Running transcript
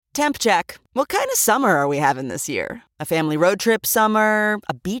Temp check. What kind of summer are we having this year? A family road trip summer?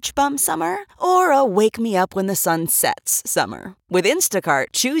 A beach bum summer? Or a wake me up when the sun sets summer? With Instacart,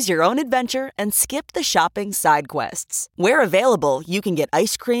 choose your own adventure and skip the shopping side quests. Where available, you can get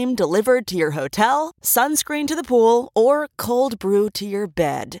ice cream delivered to your hotel, sunscreen to the pool, or cold brew to your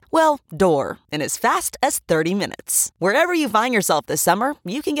bed. Well, door, in as fast as 30 minutes. Wherever you find yourself this summer,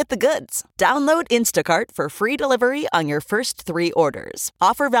 you can get the goods. Download Instacart for free delivery on your first 3 orders.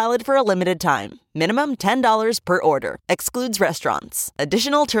 Offer valid for a limited time. Minimum $10 per order. Excludes restaurants.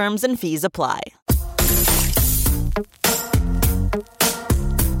 Additional terms and fees apply.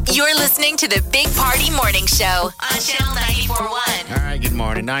 You're listening to the Big Party Morning Show on Channel 94.1. All right, good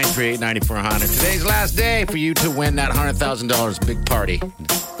morning. 938-9400. Today's last day for you to win that $100,000 big party.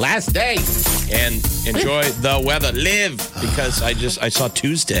 Last day. And enjoy the weather. Live, because I saw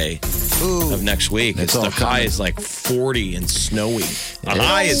Tuesday of next week. It's The all high coming. is like 40 and snowy. The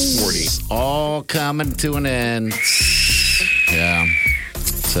high is 40. All coming to an end. Yeah.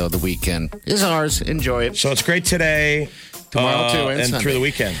 So the weekend is ours. Enjoy it. So it's great today. Tomorrow, too, and and Sunday. through the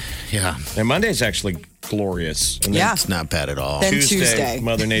weekend. Yeah. And Monday's actually glorious. And then It's not bad at all. Then Tuesday.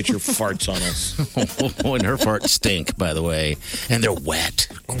 Mother Nature farts on us. And her farts stink, by the way. And they're wet.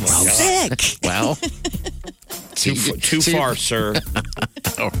 Gross. Sick. Well, Too far, sir.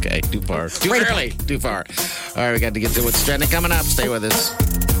 okay, too far. Too early. Too far. All right, we got to get to what's trending coming up. Stay with us.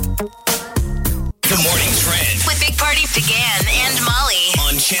 The morning trend With Big Party began and Molly.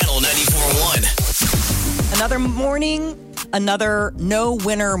 on Channel 94.1. Another morning, another no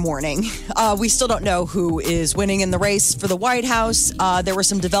winner morning. We still don't know who is winning in the race for the White House. There were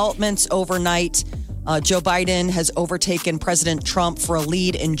some developments overnight. Joe Biden has overtaken President Trump for a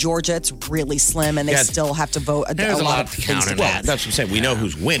lead in Georgia. It's really slim, and they Yeah. still have to vote. There's a lot of to things count to on vote. that. That's what I'm saying. We know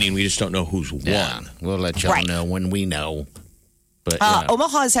who's winning. We just don't know who's won. Yeah, we'll let y'all Right. know when we know. But yeah.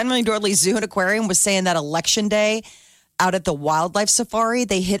 Omaha's Henry Doorly Zoo and Aquarium was saying that Election Day out at the Wildlife Safari,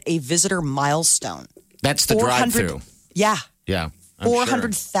 they hit a visitor milestone. That's the 400 drive-through. Yeah. Yeah. I'm sure.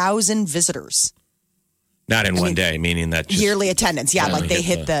 400,000 visitors. Not in one day, meaning that just Yearly attendance. Yeah, like they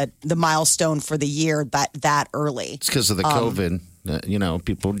hit hit the milestone for the year that early. It's because of the COVID.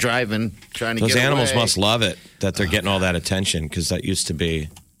 People driving, trying to those get animals away. must love it that they're getting all that attention, because that used to be,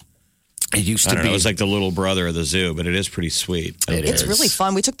 It used I to don't be. know, it was like the little brother of the zoo, but it is pretty sweet. It's really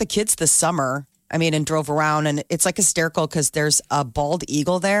fun. We took the kids this summer. And drove around, and it's like hysterical because there's a bald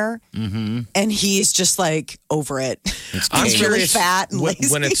eagle there, and he's just like over it. I'm He's really curious fat and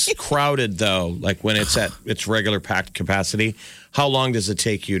lazy. when it's crowded, though, like when it's at its regular packed capacity, how long does it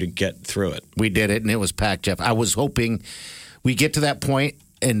take you to get through it? We did it, and it was packed, Jeff. I was hoping we get to that point,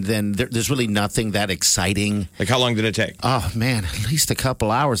 and then there's really nothing that exciting. Like, how long did it take? Oh man, at least a couple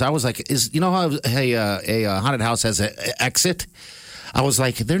hours. I was like, how a haunted house has an exit? I was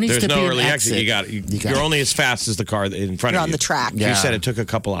like, there needs There's to be no an early exit. exit. You're only as fast as the car in front You're of on you. the track. Yeah. You said it took a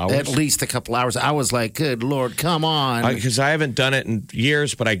couple hours. At least a couple hours. I was like, good Lord, come on. Because I haven't done it in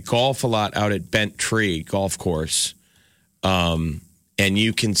years, but I golf a lot out at Bent Tree Golf Course. And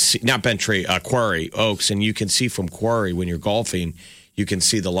you can see, not Bent Tree, Quarry Oaks, and you can see from Quarry when you're golfing, you can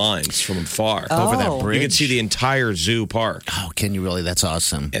see the lines from afar. Over that Oh. bridge. You can see the entire zoo park. Oh, can you really? That's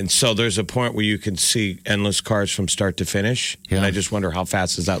awesome. And so there's a point where you can see endless cars from start to finish. Yeah. And I just wonder, how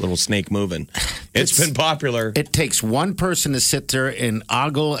fast is that little snake moving? It's been popular. It takes one person to sit there and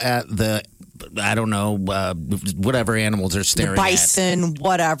ogle at the, I don't know, whatever animals are staring The bison,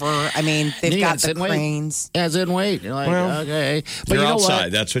 whatever. They've You got gotta sit the and wait. cranes. at. As in, wait. You're like, Well, okay. But You're you know outside.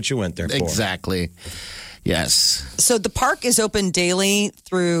 what? That's what you went there for. Exactly. Yes. So the park is open daily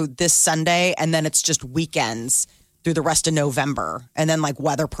through this Sunday, and then it's just weekends through the rest of November, and then like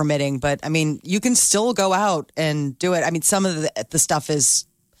weather permitting. But you can still go out and do it. Some of the stuff is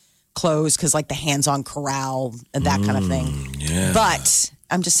closed because like the hands-on corral and that kind of thing. Yeah. But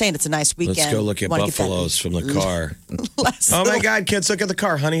I'm just saying it's a nice weekend. Let's go look at Wanna get that buffaloes from the car. last Oh my little- God, kids, look at the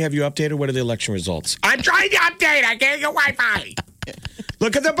car. Honey, have you updated? What are the election results? I'm trying to update. I can't get Wi-Fi.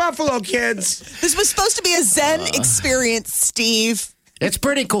 Look at the buffalo, kids. This was supposed to be a Zen experience, Steve. It's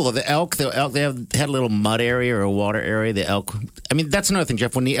pretty cool. The elk, they had a little mud area or a water area. The elk. That's another thing,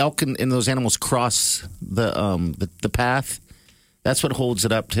 Jeff. When the elk and those animals cross the path, that's what holds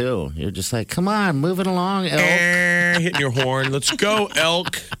it up too. You're just like, come on, move it along, elk. Hitting your horn. Let's go,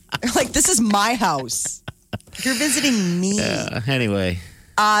 elk. They're like, this is my house. You're visiting me. Anyway.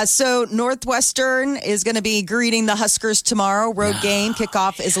 So Northwestern is going to be greeting the Huskers tomorrow. Road game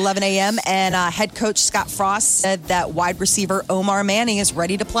kickoff is 11 a.m. And head coach Scott Frost said that wide receiver Omar Manning is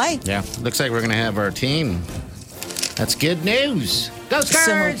ready to play. Yeah, looks like we're going to have our team. That's good news. Go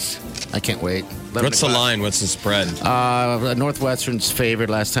Skirts! I can't wait. What's the line? What's the spread? Northwestern's favorite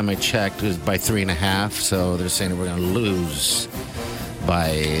last time I checked was by 3.5. So they're saying we're going to lose by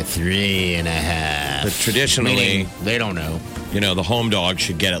 3.5. But traditionally, Meaning they don't know. The home dog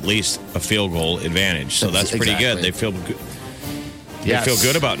should get at least a field goal advantage. So that's pretty good. Exactly. They feel good. Yes. They feel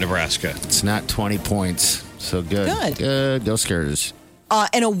good about Nebraska. It's not 20 points. So good. Good. Good. Go Scourgers.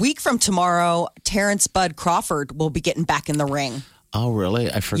 And a week from tomorrow, Terrence Bud Crawford will be getting back in the ring. Oh, really?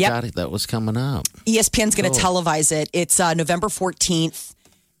 I forgot that was coming up. ESPN's going to televise it. It's November 14th,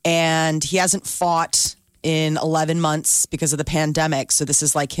 and he hasn't fought in 11 months because of the pandemic. So this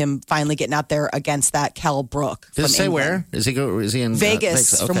is like him finally getting out there against that Kell Brook. Does it say where? Is he in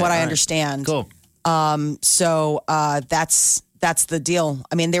Vegas, Okay, from what I all right. understand. Cool. So that's the deal.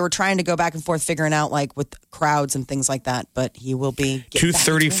 I mean, they were trying to go back and forth figuring out like with crowds and things like that, but he will be Two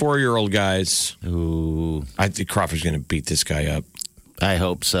 34-year-old guys. Ooh, I think Crawford's going to beat this guy up. I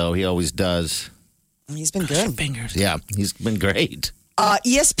hope so. He always does. He's been good. Fingers. Yeah, he's been great.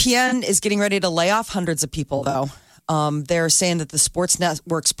 ESPN is getting ready to lay off hundreds of people, though. They're saying that the sports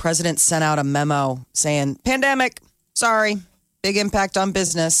network's president sent out a memo saying, pandemic, sorry, big impact on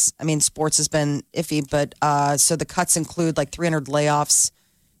business. I mean, sports has been iffy, but so the cuts include like 300 layoffs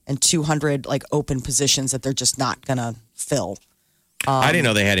and 200 like open positions that they're just not going to fill. I didn't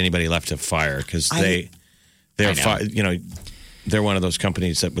know they had anybody left to fire because they're they're one of those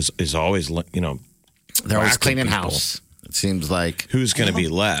companies that is always They're always whacking cleaning people. house. It seems like. Who's going to be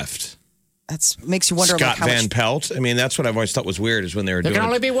left? That makes you wonder Scott like, how Van much. Pelt. I mean, that's what I've always thought was weird is when they were There doing can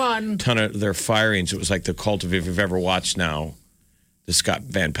only be one. a ton of their firings. It was like the cult of if you've ever watched now the Scott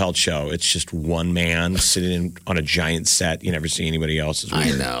Van Pelt show. It's just one man sitting on a giant set. You never see anybody else. It's I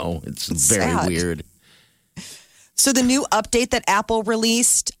weird. know. It's very sad. weird. So the new update that Apple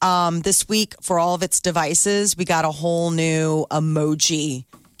released this week for all of its devices, we got a whole new emoji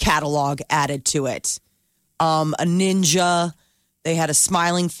catalog added to it. A ninja. They had a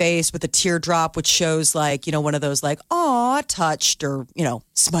smiling face with a teardrop, which shows like, one of those like, aw, touched or,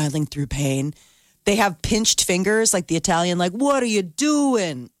 smiling through pain. They have pinched fingers like the Italian, like, what are you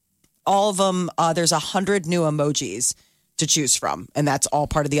doing? All of them, there's 100 new emojis to choose from. And that's all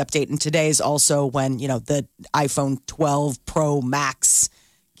part of the update. And today is also when, the iPhone 12 Pro Max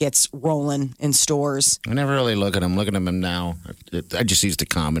gets rolling in stores. I never really look at them. Look at them now. I just use the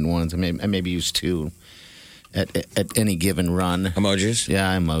common ones. I maybe use two at any given run. Emojis?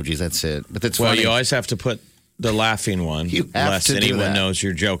 Yeah, emojis. That's it. But that's Well, funny. you always have to put the laughing one, You have lest to do anyone that. knows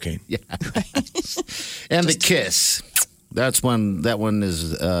you're joking. Yeah. And the kiss. That's one. That one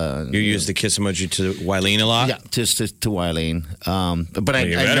is. You use the kiss emoji to Wileen a lot? Yeah, just to Wileen. But Well, I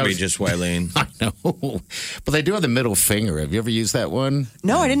you better know, be just Wileen. I know. But they do have the middle finger. Have you ever used that one?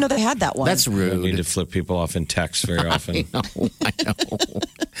 No, I didn't know they had that one. That's You rude. need to flip people off in text very often. I know.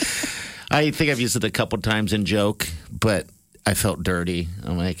 I think I've used it a couple times in joke, but I felt dirty.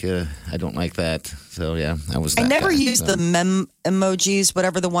 I'm like, I don't like that. So yeah, I was. I that never guy, used so. the mem emojis,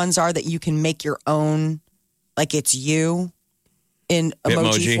 whatever the ones are that you can make your own, like it's you in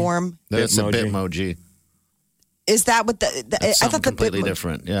emoji Bitmoji. form. That's a Bitmoji. Bitmoji. Is that what That's I something thought the completely Bitmo-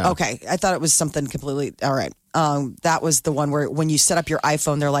 different. Yeah. Okay, I thought it was something completely. All right, that was the one where when you set up your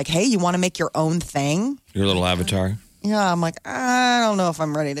iPhone, they're like, "Hey, you want to make your own thing?" Your little avatar. Yeah, I'm like, I don't know if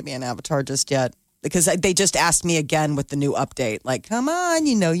I'm ready to be an avatar just yet because they just asked me again with the new update. Like, come on,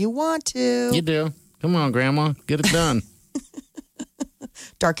 you want to. You do. Come on, Grandma, get it done.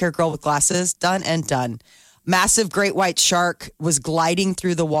 Dark hair girl with glasses, done and done. Massive great white shark was gliding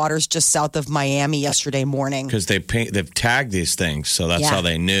through the waters just south of Miami yesterday morning. Because they've tagged these things, so that's Yeah. how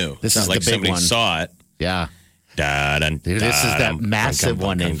they knew. This It's is not like the big somebody one. saw it. Yeah. Dun, Dude, this is that dun, massive bum,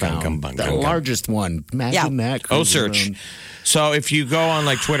 one they bum, bum, found. bum, The bum, bum. largest one. Imagine that. O-Search. cruising around. So if you go on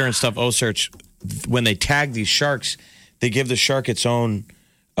like Twitter and stuff, O-Search, when they tag these sharks, they give the shark its own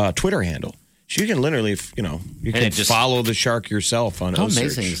Twitter handle. So you can literally, you can it just- follow the shark yourself on How O-Search.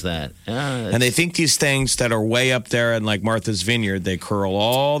 amazing is that? And they think these things that are way up there in like Martha's Vineyard, they curl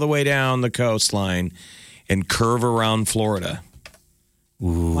all the way down the coastline and curve around Florida.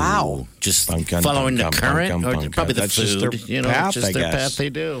 Wow. Just Bum, bum, following bum, the bum, current, bum, or bum, probably the that's just food. their path, just I their guess. path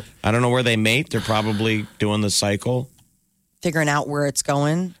they do. I don't know where they mate. They're probably doing the cycle. Figuring out where it's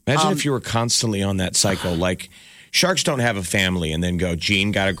going. Imagine if you were constantly on that cycle. Like sharks don't have a family and then go,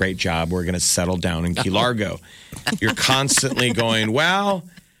 Gene got a great job. We're going to settle down in Key Largo. You're constantly going, well,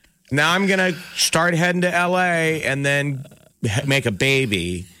 now I'm going to start heading to LA and then make a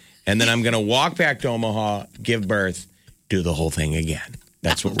baby. And then I'm going to walk back to Omaha, give birth, do the whole thing again.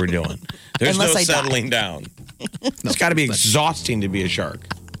 That's what we're doing. There's Unless no I die. settling down. It's got to be exhausting to be a shark.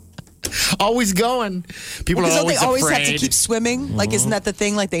 Always going. People Because are don't they always always afraid. have to keep swimming? Like, isn't that the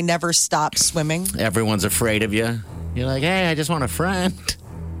thing? Like, they never stop swimming. Everyone's afraid of you. You're like, hey, I just want a friend.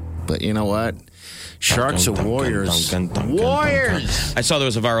 But you know what? Sharks are warriors. Warriors. I saw there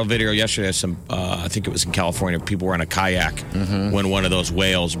was a viral video yesterday. I think it was in California. People were on a kayak when one of those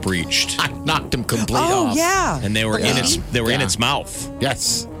whales breached, I knocked him completely Oh, off. yeah. and they were in its mouth,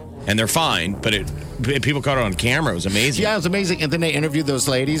 Yes. and they're fine. But people caught it on camera. It was amazing. Yeah, it was amazing. And then they interviewed those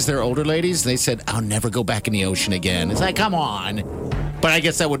ladies, they're older ladies, and they said, I'll never go back in the ocean again. It's like, come on. But I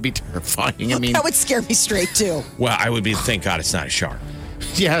guess that would be terrifying. I mean, That would scare me straight, too. Well, I would be. Thank God it's not a shark.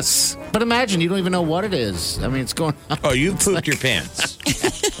 yes. But imagine, you don't even know what it is. I mean, it's going on. Oh, you pooped your pants.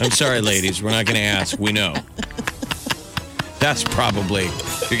 I'm sorry, ladies. We're not going to ask. We know. That's probably,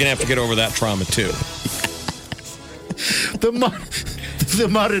 you're going to have to get over that trauma too. The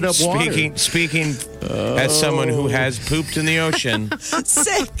mudded up water. Speaking as someone who has pooped in the ocean.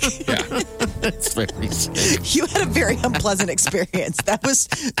 Sick. Yeah. That's very sick. You had a very unpleasant experience. That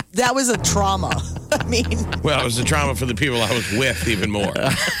was a trauma. I mean, Well, it was a trauma for the people I was with even more.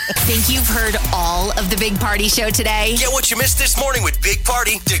 Think you've heard all of the Big Party Show today? Get what you missed this morning with Big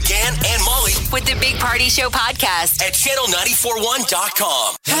Party, DeGan, and Molly With the Big Party Show podcast. at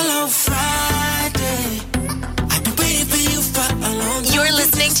channel941.com. Hello Friday. I've been waiting for you for a long time. You're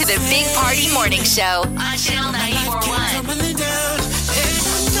listening to the Big Party Morning Show on Channel 94.1. Coming down.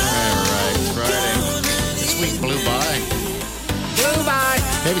 All right, Friday. This week blew by.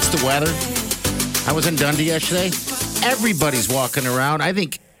 Maybe it's the weather. I was in Dundee yesterday. Everybody's walking around. I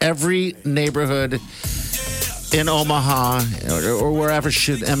think every neighborhood in Omaha or wherever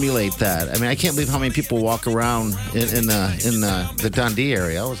should emulate that. I mean, I can't believe how many people walk around in the Dundee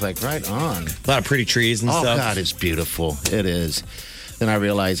area. I was like, right on. A lot of pretty trees and Oh, stuff. God, it's beautiful. It is. Then I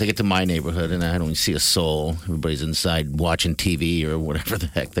realized I get to my neighborhood and I don't see a soul. Everybody's inside watching TV or whatever the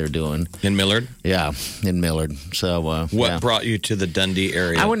heck they're doing. In Millard? Yeah, in Millard. So, What yeah. brought you to the Dundee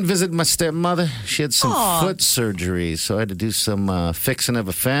area? I went and visited my stepmother. She had some foot surgery, so I had to do some fixing of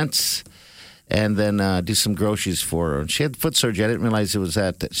a fence and then do some groceries for her. She had foot surgery. I didn't realize it was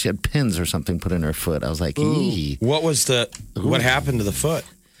that. She had pins or something put in her foot. I was like, ee. What happened to the foot?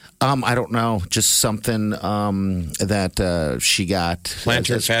 I don't know. Just something that she got.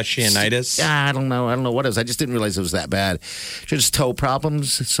 Plantar fasciitis? Yeah, I don't know. I don't know what it was. I just didn't realize it was that bad. She had just toe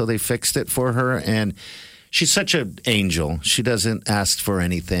problems, so they fixed it for her. And she's such an angel. She doesn't ask for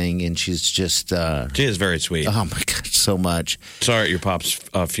anything, and she's just. She is very sweet. Oh my God, so much. Saw her at your pop's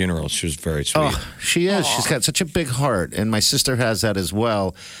funeral. She was very sweet. Oh, she is. She's got such a big heart, and my sister has that as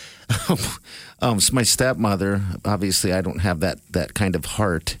well. So my stepmother, obviously, I don't have that kind of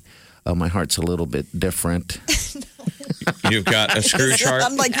heart. My heart's a little bit different. You've got a Scrooge heart.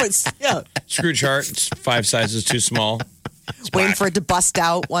 I'm like, yeah, Scrooge heart. It's 5 sizes too small. waiting for it to bust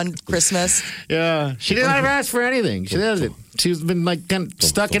out one Christmas. Yeah, she didn't ever ask for anything. She doesn't. She's been like kind of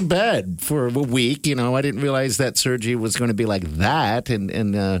stuck in bed for a week. You know, I didn't realize that surgery was going to be like that.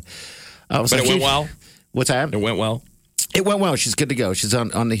 And I was But like, it went well? What's that? It went well. It went well. She's good to go. She's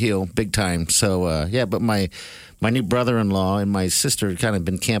on the heel big time. So yeah, but my new brother-in-law and my sister had kind of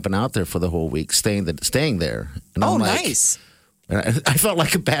been camping out there for the whole week, staying there. And Oh, I'm like- nice. I felt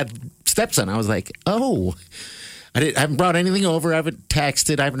like a bad stepson. I was like, oh, I haven't brought anything over. I haven't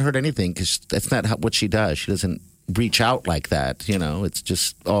texted. I haven't heard anything because that's not what she does. She doesn't reach out like that. You know, it's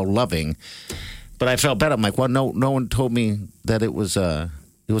just all loving. But I felt bad. I'm like, well, no one told me that it was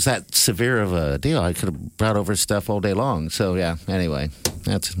that severe of a deal. I could have brought over stuff all day long. So yeah. Anyway,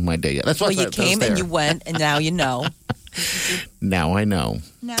 that's my day. That's Well, why you came and you went, and now you know. Now I know.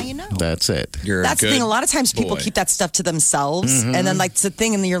 Now you know. That's it. You're That's a the good thing. A lot of times people boy. keep that stuff to themselves. And then, like, it's the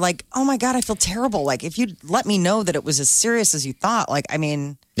thing, and then you're like, oh my God, I feel terrible. Like, if you'd let me know that it was as serious as you thought, like, I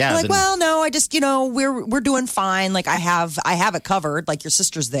mean, Yeah, you're like, then- well, no, I just, we're doing fine. Like, I have it covered. Like, your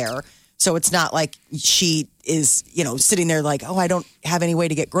sister's there. So it's not like she is, sitting there like, oh, I don't have any way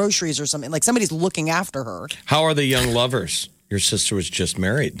to get groceries or something. Like, somebody's looking after her. How are the young lovers? Your sister was just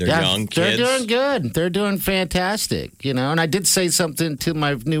married. They're young kids. They're doing good. They're doing fantastic, And I did say something to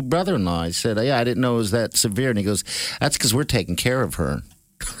my new brother-in-law. I said, yeah, I didn't know it was that severe. And he goes, that's because we're taking care of her.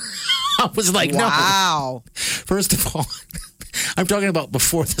 I was like, Wow. no. First of all, I'm talking about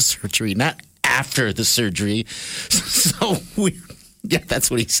before the surgery, not after the surgery. So that's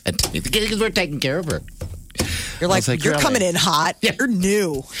what he said to me. Because we're taking care of her. You're like, was like, you're really? coming in hot. Yeah. You're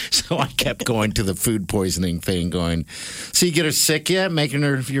new. So I kept going to the food poisoning thing, going, so you get her sick yet? Making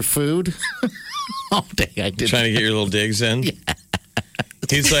her your food? All day I did. Trying to get your little digs in.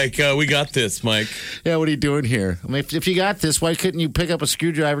 He's like, we got this, Mike. Yeah, what are you doing here? I mean, if you got this, why couldn't you pick up a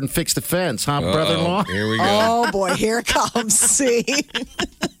screwdriver and fix the fence, huh, brother-in-law? Here we go. Oh, boy, here it comes. See?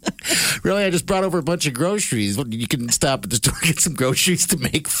 Really, I just brought over a bunch of groceries. You can stop at the store and get some groceries to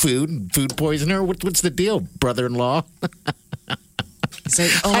make food and food poisoner. What's the deal, brother-in-law? He's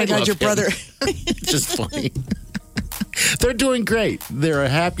like, oh my I God, love your him. brother. It's just funny. They're doing great. They're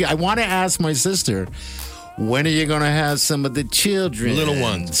happy. I want to ask my sister, when are you going to have some of the children? Little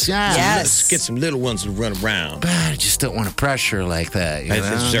ones. Yeah. Yes. Let's get some little ones to run around. I just don't want to pressure like that. You know?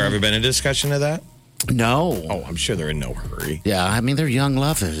 Has there ever been a discussion of that? No. Oh, I'm sure they're in no hurry. Yeah, I mean, they're young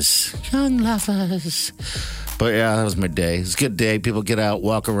lovers. Young lovers. But yeah, that was my day. It's a good day. People get out,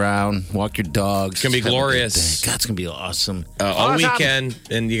 walk around, walk your dogs. It's gonna be Have a good glorious. day. God, it's going to be awesome. All Awesome. weekend,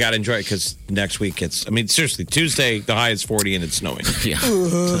 and you got to enjoy it because next week seriously, Tuesday, the high is 40 and it's snowing. Yeah.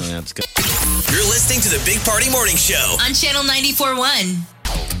 So that's good. You're listening to the Big Party Morning Show. On Channel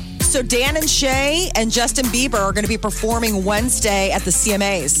 94.1. So Dan and Shay and Justin Bieber are going to be performing Wednesday at the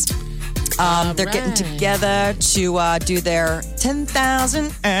CMAs. They're getting together to do their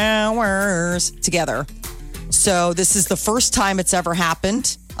 10,000 hours together. So this is the first time it's ever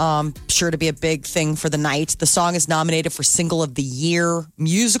happened. Sure to be a big thing for the night. The song is nominated for Single of the Year,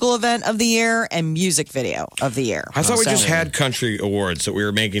 Musical Event of the Year, and Music Video of the Year. I thought we just had country awards that we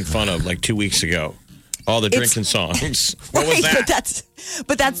were making fun of like 2 weeks ago. All the drinking songs. What was Right, that?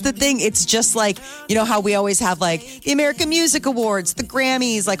 But that's the thing. It's just like, you know how we always have like the American Music Awards, the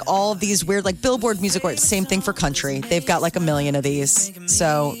Grammys, like all of these weird like Billboard Music Awards. Same thing for country. They've got like a million of these.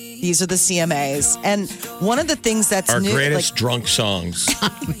 So these are the CMAs. And one of the things that's Our new, greatest like, drunk songs.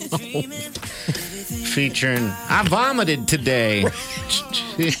 Featuring, I vomited today.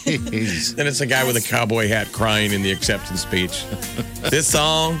 Jeez. And it's a guy with a cowboy hat crying in the acceptance speech. This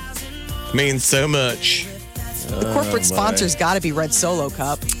song means so much. the corporate sponsor's got to be Red Solo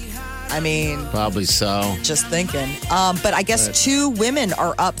Cup. I mean, Probably so. just thinking. But I guess two women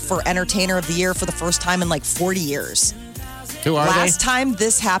are up for Entertainer of the Year for the first time in like 40 years. Who are Last time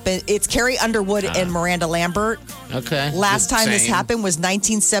this happened, it's Carrie Underwood and Miranda Lambert. they? Okay. Last time this Same. happened was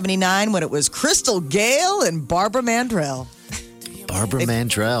 1979 when it was Crystal Gale and Barbara Mandrell. Barbara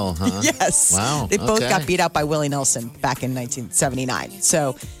Mandrell, huh? Yes. Wow. They both okay. got beat out by Willie Nelson back in 1979.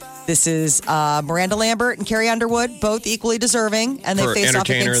 So this is Miranda Lambert and Carrie Underwood, both equally deserving. And they For face off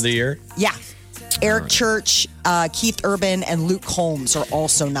Entertainer against, of the Year? Yeah. Eric Church, Keith Urban, and Luke Combs are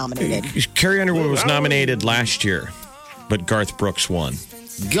also nominated. Carrie Underwood was nominated last year, but Garth Brooks won.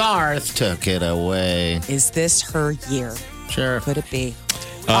 Garth took it away. Is this her year? Sure. Could it be?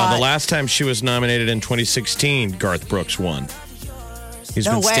 The last time she was nominated in 2016, Garth Brooks won. He's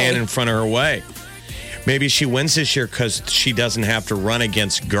No been way. standing in front of her way. Maybe she wins this year because she doesn't have to run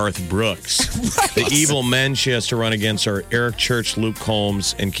against Garth Brooks. The evil men she has to run against are Eric Church, Luke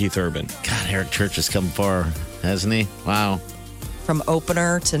Combs, and Keith Urban. God, Eric Church has come far, hasn't he? Wow. From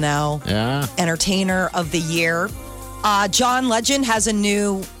opener to now Yeah. Entertainer of the Year. John Legend has a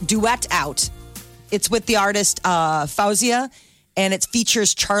new duet out. It's with the artist Fauzia, and it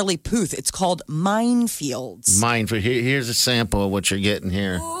features Charlie Puth. It's called Minefields. Here's a sample of what you're getting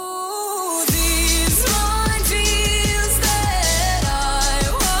here. Ooh, these minefields that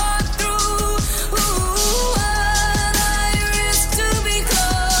I walk through. Ooh, what I risk to be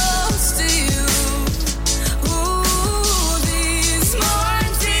close to you. Ooh, these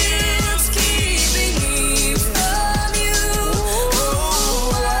minefields keeping me from you.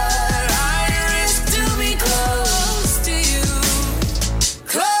 Ooh, what I risk to be close to you.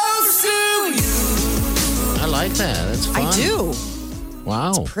 Close to you. I like that. That's fun. I do.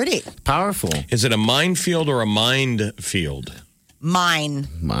 Wow. Pretty. Powerful. Is it a minefield or a mind field? Mine.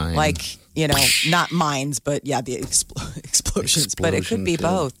 Mine. Like, you know, not mines, but yeah, the explosions. But it could be Explosion,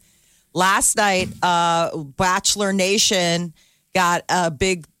 too. both. Last night, Bachelor Nation got a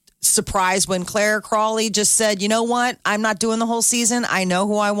big surprise when Claire Crawley just said, you know what? I'm not doing the whole season. I know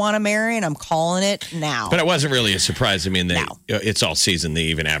who I want to marry, and I'm calling it now. But it wasn't really a surprise. I mean, No. it's all season. They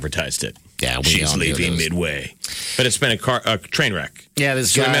even advertised it. Yeah, we She's all knew leaving this. midway. But it's been a train wreck. Yeah,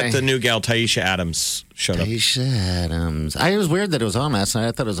 this So guy. we met the new gal, Taisha Adams, showed up. Aisha Adams. It was weird that it was on last night.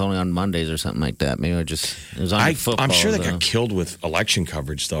 I thought it was only on Mondays or something like that. Maybe it was on football. I'm sure they though. got killed with election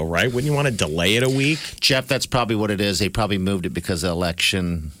coverage, though, right? Wouldn't you want to delay it a week? Jeff, that's probably what it is. They probably moved it because of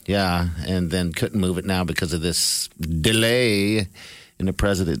election. Yeah, and then couldn't move it now because of this delay in the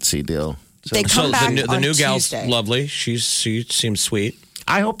presidency deal. So They come back the on new gal's Tuesday. lovely. She seems sweet.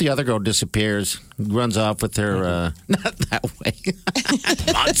 I hope the other girl disappears, runs off with her. Not that way.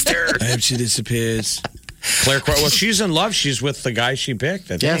 Monster. I hope she disappears. Claire, well, she's in love. She's with the guy she picked.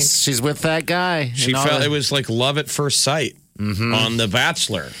 I think. Yes, she's with that guy. She And all felt the- it was like love at first sight. on The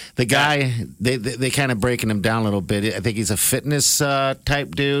Bachelor. The guy, they kind of breaking him down a little bit. I think he's a fitness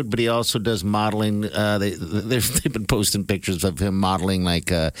type dude, but he also does modeling. They've been posting pictures of him modeling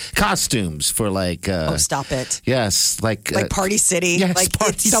like costumes for like. Oh, stop it! Yes, like Party City. Yes, like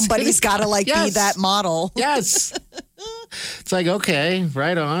Party somebody's got to be Yes. that model. Yes, it's like okay,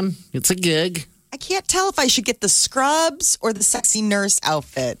 right on. It's a gig. I can't tell if I should get the scrubs or the sexy nurse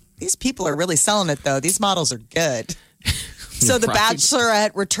outfit. These people are really selling it, though. These models are good. So The Right.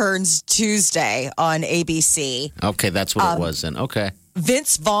 Bachelorette returns Tuesday on ABC. Okay, that's what it was then. Okay.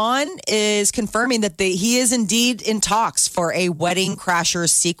 Vince Vaughn is confirming that he is indeed in talks for a Wedding Crashers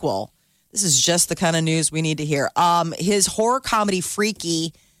sequel. This is just the kind of news we need to hear. His horror comedy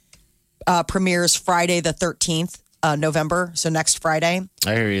Freaky premieres Friday the 13th. November, so next Friday.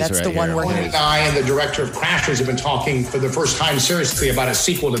 I hear he's That's right the one here. where The guy and the director of Crashers have been talking for the first time seriously about a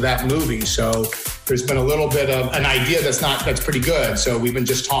sequel to that movie. So there's been a little bit of an idea that's pretty good. So we've been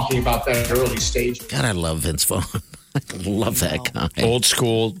just talking about that at early stage. God, I love Vince Vaughn. I love that guy. Old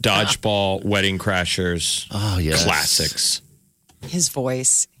school, Dodgeball, Wedding Crashers. Oh, yes. Classics. his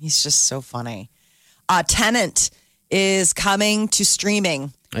voice, he's just so funny. Tenet is coming to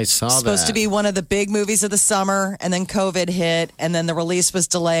streaming. I saw that. Supposed to be one of the big movies of the summer, and then COVID hit, and then the release was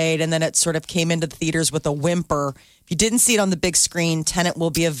delayed, and then it sort of came into the theaters with a whimper. If you didn't see it on the big screen, Tenet will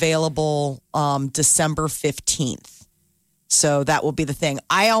be available December 15th. So that will be the thing.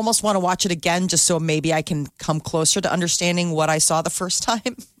 I almost want to watch it again just so maybe I can come closer to understanding what I saw the first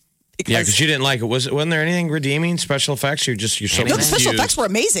time. Because you didn't like it. Wasn't there anything redeeming? Special effects? You're so No, the special confused. effects were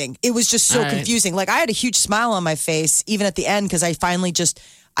amazing. It was just so All right. confusing. Like I had a huge smile on my face, even at the end, because I finally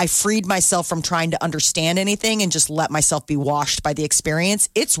I freed myself from trying to understand anything and just let myself be washed by the experience.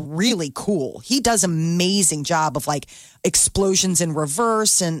 It's really cool. He does an amazing job of like explosions in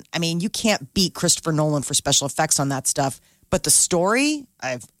reverse. And I mean, you can't beat Christopher Nolan for special effects on that stuff. But the story,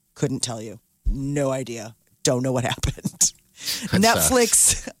 I couldn't tell you. No idea. Don't know what happened.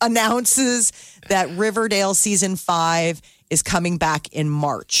 Netflix announces that Riverdale season 5 is coming back in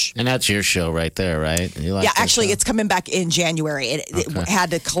March. And that's your show right there, right? You like Yeah, that actually, show? it's coming back in January. It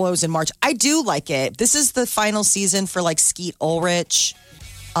had to close in March. I do like it. This is the final season for like Skeet Ulrich.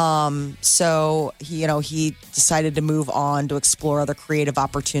 So he decided to move on to explore other creative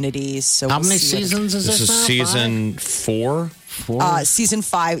opportunities. So How we'll many see what it- seasons is This this is now? season 4. Season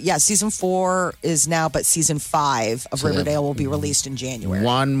 5. Yeah, season 4 is now, but season 5 of Riverdale will be released in January.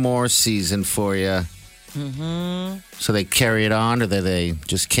 One more season for you. Mm-hmm. So they carry it on, or they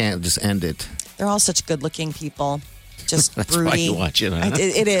just can't just end it. They're all such good-looking people. Just That's broody. why you watch it, huh?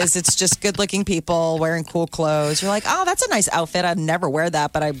 It is. It's just good-looking people wearing cool clothes. You're like, oh, that's a nice outfit. I'd never wear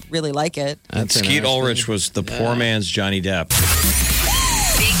that, but I really like it. That's Skeet interesting. Ulrich was the poor man's Johnny Depp.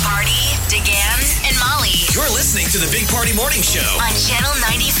 Big Party, DeGan, and Molly You're listening to the Big Party Morning Show. on Channel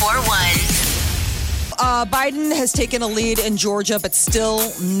 94.1. Biden has taken a lead in Georgia, but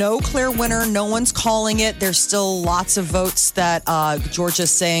still no clear winner. No one's calling it. There's still lots of votes that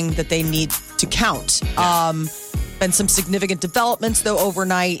Georgia's saying that they need to count. Been some significant developments though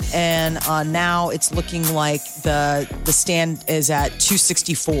overnight, and now it's looking like the stand is at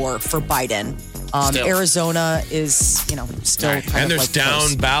 264 for Biden. Still. Arizona is still kind of And there's like down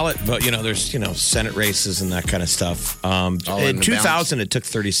close. ballot, but there's Senate races and that kind of stuff. in In the 2000, it took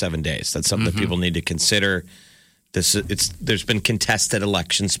 37 days. That's something that people need to consider. There's been contested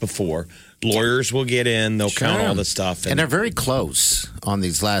elections before. Lawyers will get in, they'll count all the stuff, And they're very close on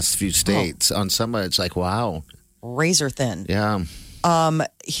these last few states. On some, it's like, wow. Razor thin. Yeah.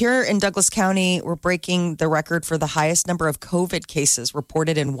 Here in Douglas County, we're breaking the record for the highest number of COVID cases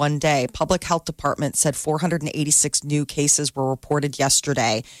reported in one day. Public Health Department said 486 new cases were reported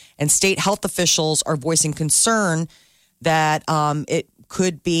yesterday. And state health officials are voicing concern that it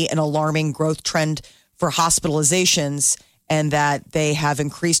could be an alarming growth trend for hospitalizations and that they have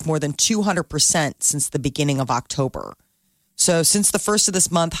increased more than 200% since the beginning of October. So since the first of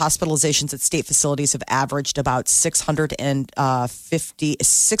this month, hospitalizations at state facilities have averaged about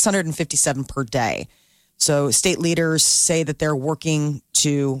 657 per day. So state leaders say that they're working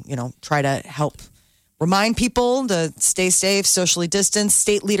to, try to help remind people to stay safe, socially distance.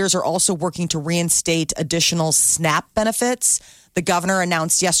 State leaders are also working to reinstate additional SNAP benefits. The governor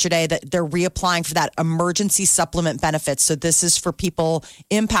announced yesterday that they're reapplying for that emergency supplement benefits. So this is for people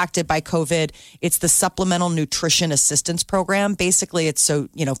impacted by COVID. It's the Supplemental Nutrition Assistance Program. Basically, it's so,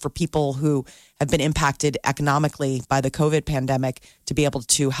 for people who have been impacted economically by the COVID pandemic to be able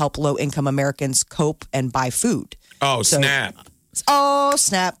to help low-income Americans cope and buy food. Oh, snap. Oh,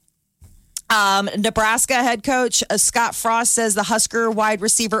 snap. Nebraska head coach Scott Frost says the Husker wide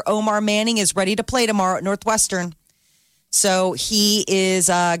receiver Omar Manning is ready to play tomorrow at Northwestern. So he is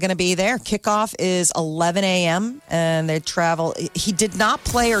going to be there. Kickoff is 11 a.m. and they travel. He did not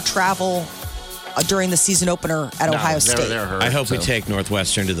play or travel during the season opener at Ohio State. They're hurt, I hope we take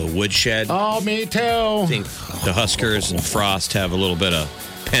Northwestern to the woodshed. Oh, me too. I think the Huskers and Frost have a little bit of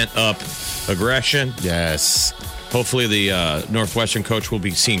pent-up aggression. Yes. Hopefully the Northwestern coach will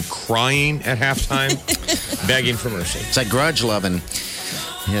be seen crying at halftime, begging for mercy. It's like grudge loving.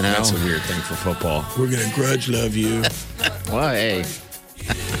 You know? That's a weird thing for football. We're going to grudge love you. Well, hey.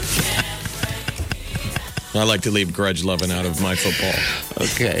 I like to leave grudge loving out of my football.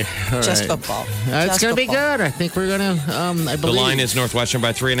 Okay. All Just right. football. It's Just going to be football. good. I think we're going to, I believe. The line is Northwestern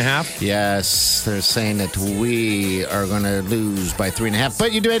by 3.5. Yes, they're saying that we are going to lose by 3.5.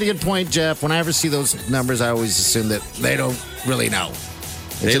 But you do have a good point, Jeff. When I ever see those numbers, I always assume that they don't really know.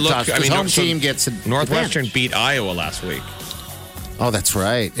 They look. I mean, home team gets a Northwestern advantage. beat Iowa last week. Oh, that's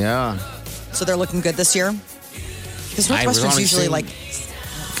right. Yeah. So they're looking good this year? Because I've Northwestern's only usually seen- like,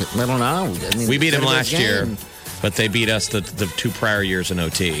 I don't know. I mean, We beat them it's a last good year, game. but they beat us the 2 prior years in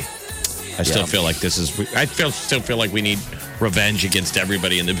OT. I still feel like this is. Still feel like we need revenge against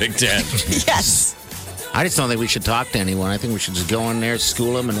everybody in the Big Ten. yes. I just don't think we should talk to anyone. I think we should just go in there,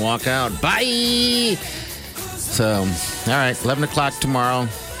 school them, and walk out. Bye. So, all right, 11 o'clock tomorrow.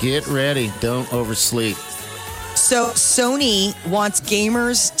 Get ready. Don't oversleep. So Sony wants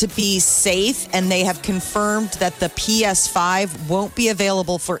gamers to be safe, and they have confirmed that the PS5 won't be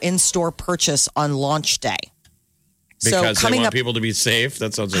available for in-store purchase on launch day. Because they want up, people to be safe.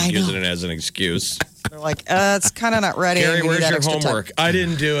 That sounds like I using know. it as an excuse. they're like, it's kind of not ready. Gary, We need where's that your extra time. homework? I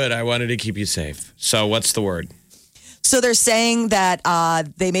didn't do it. I wanted to keep you safe. So what's the word? So they're saying that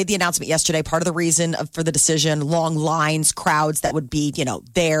they made the announcement yesterday. Part of the reason for the decision, long lines, crowds that would be,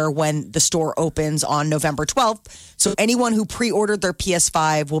 there when the store opens on November 12th. So anyone who pre-ordered their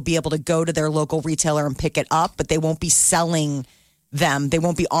PS5 will be able to go to their local retailer and pick it up, but they won't be selling them. They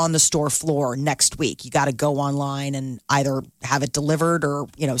won't be on the store floor next week. You got to go online and either have it delivered or,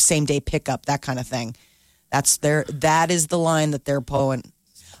 same day pickup, that kind of thing. That is the line that they're pulling.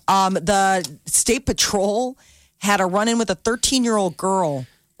 The State Patrol had a run-in with a 13-year-old girl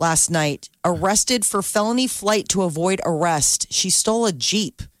last night, arrested for felony flight to avoid arrest. She stole a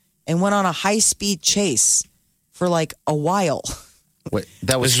Jeep and went on a high-speed chase for like a while. Wait,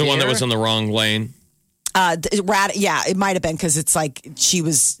 that was This is the one that here? was in the wrong lane. Yeah, it might have been because it's like she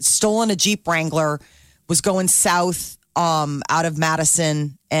was stolen a Jeep Wrangler, was going south out of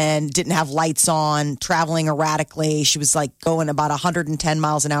Madison and didn't have lights on, traveling erratically. She was like going about 110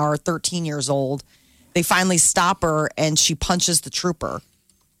 miles an hour, 13 years old. They finally stop her and she punches the trooper.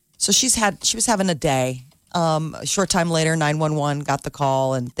 So she was having a day. A short time later, 911 got the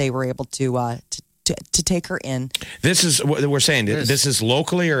call and they were able to take her in. This is what we're saying. This is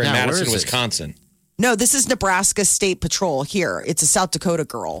locally or in Yeah, where Madison, is this? Wisconsin? No, this is Nebraska State Patrol here. It's a South Dakota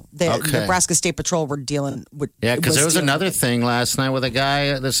girl. The Okay. Nebraska State Patrol were dealing with. Yeah, because there was dealing another with- thing last night with a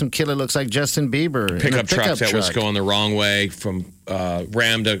guy. There's some kid that looks like Justin Bieber. in a Pickup truck that was truck. going the wrong way from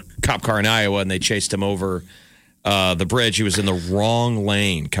rammed a cop car in Iowa, and they chased him over the bridge. He was in the wrong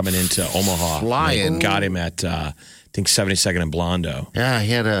lane coming into Omaha. Flying. They got him at I think 72nd and Blondo. Yeah,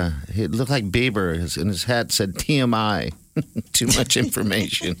 he looked like Bieber, and his hat said TMI. Too much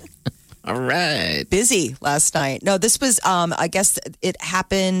information. All right. busy last night. No, this was. I guess it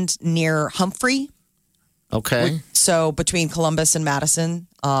happened near Humphrey. Okay. So between Columbus and Madison,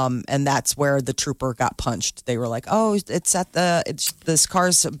 and that's where the trooper got punched. They were like, "Oh, this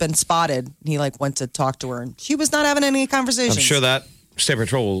car's been spotted." He went to talk to her, and she was not having any conversations. I'm sure that State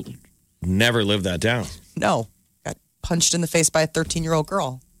Patrol will never live that down. No, got punched in the face by a 13-year-old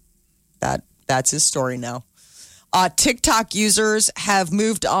girl. That's his story now. TikTok users have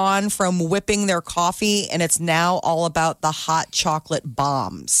moved on from whipping their coffee, and it's now all about the hot chocolate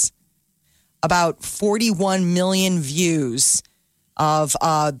bombs. About 41 million views of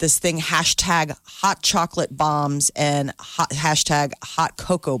this thing, hashtag hot chocolate bombs and hashtag hot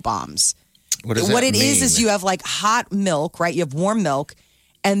cocoa bombs. What does What that it is mean? you have hot milk, right? You have warm milk,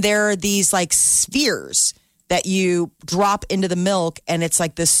 and there are these spheres that you drop into the milk, and it's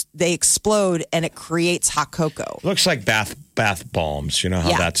like this, they explode and it creates hot cocoa. Looks like bath bombs. You know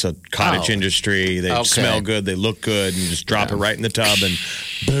how Yeah. that's a cottage Oh. industry. They Okay. smell good. They look good. And you just drop it right in the tub and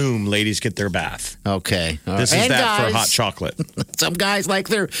boom, ladies get their bath. Okay. All This right. is And that for guys, hot chocolate. Some guys like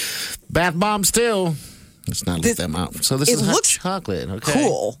their bath bombs too. Let's not leave them out. So this it is hot looks chocolate. Okay.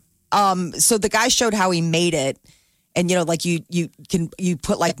 Cool. So the guy showed how he made it. And you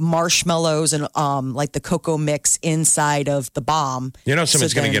put marshmallows and the cocoa mix inside of the bomb. You know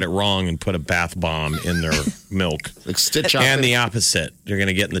someone's So going to then- get it wrong and put a bath bomb in their milk. Like stitch And the opposite. They're going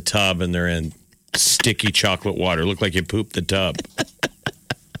to get in the tub and they're in sticky chocolate water. Looked like you pooped the tub.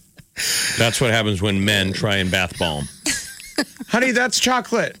 That's what happens when men try and bath bomb. Honey, that's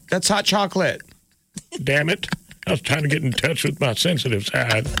chocolate. That's hot chocolate. Damn it. I was trying to get in touch with my sensitive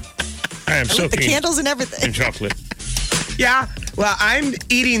side. I am The soaking candles and everything. in chocolate. Yeah, well, I'm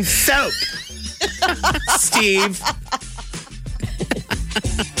eating soap, Steve.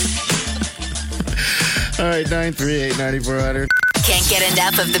 All right, 938-9400. Can't get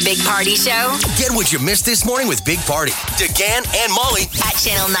enough of the Big Party Show Get what you missed this morning with Big Party, DeGan and Molly at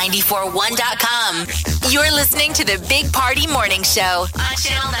channel941.com. You're listening to the Big Party Morning Show on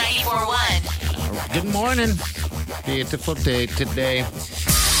Channel 941. Good morning. Beautiful day today.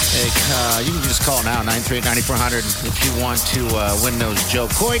 Hey, you can just call now, 938-9400, if you want to win those Joe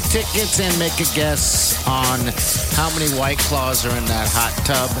Coy tickets and make a guess on how many White Claws are in that hot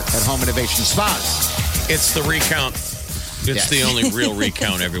tub at Home Innovation Spas. It's the recount. It's the only real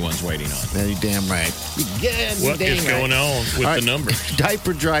recount everyone's waiting on. Yeah, you're damn right. What is going on with the numbers?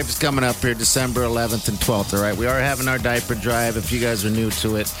 Diaper Drive is coming up here December 11th and 12th, all right? We are having our Diaper Drive. If you guys are new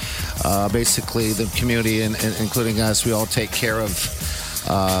to it, basically the community, and including us, we all take care of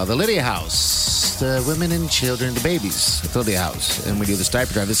the Lydia House, the women and children, the babies at the Lydia House. And we do this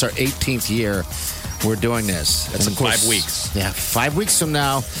Diaper Drive. This is our 18th year we're doing this. That's in 5 weeks. Yeah, 5 weeks from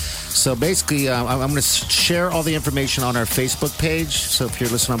now. So basically, I'm going to share all the information on our Facebook page. So if you're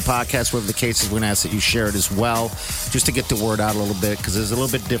listening on podcasts, whatever the case is, we're going to ask that you share it as well, just to get the word out a little bit, because it's a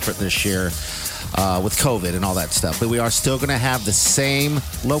little bit different this year with COVID and all that stuff. But we are still going to have the same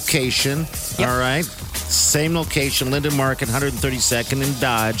location, all right? Same location, Linden Market, 132nd and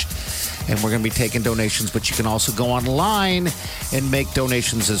Dodge. And we're going to be taking donations, but you can also go online and make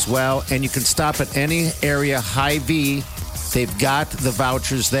donations as well. And you can stop at any area Hy-Vee. They've got the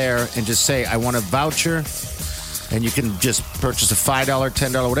vouchers there, and just say, I want a voucher, and you can just purchase a $5,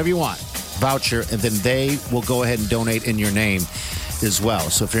 $10, whatever you want, voucher, and then they will go ahead and donate in your name as well.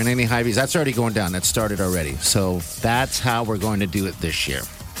 So if you're in any Hy-Vees, that's already going down. That started already. So that's how we're going to do it this year.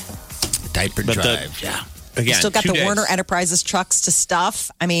 Diaper Drive, yeah. Again, Still got 2 the days. Warner Enterprises trucks to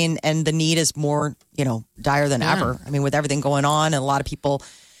stuff. I mean, and the need is more, dire than ever. I mean, with everything going on, and a lot of people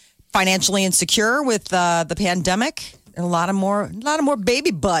financially insecure with the pandemic, and a lot of more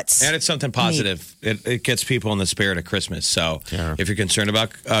baby butts. And it's something positive. It gets people in the spirit of Christmas. So if you're concerned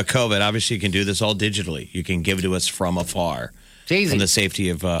about COVID, obviously you can do this all digitally. You can give it to us from afar. It's easy. From the safety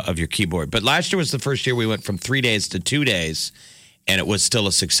of your keyboard. But last year was the first year we went from 3 days to 2 days, and it was still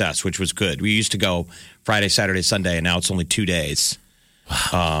a success, which was good. We used to go Friday, Saturday, Sunday, and now it's only 2 days.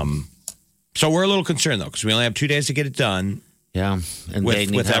 Wow. So we're a little concerned, though, because we only have 2 days to get it done. Yeah, and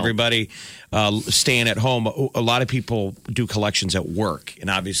with everybody staying at home, a lot of people do collections at work, and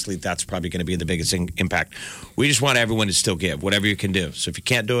obviously that's probably going to be the biggest impact. We just want everyone to still give whatever you can do. So if you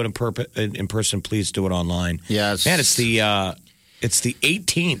can't do it in person, please do it online. Yes, man, it's the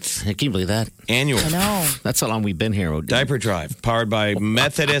 18th. Can you believe that? Annual. I know. That's how long we've been here. Diaper Drive, powered by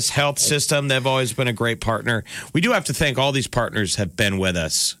Methodist Health System. They've always been a great partner. We do have to thank all these partners have been with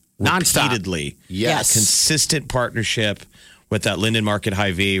us nonstop. Repeatedly. Yes. Consistent partnership with that Linden Market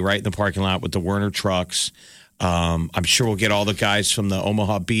Hy-Vee right in the parking lot with the Werner trucks. I'm sure we'll get all the guys from the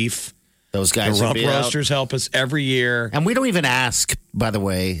Omaha Beef. Those guys the will Rump be out. Roasters help us every year. And we don't even ask, by the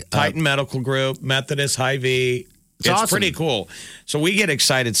way. Titan Medical Group, Methodist Hy-Vee. It's awesome. pretty cool. So we get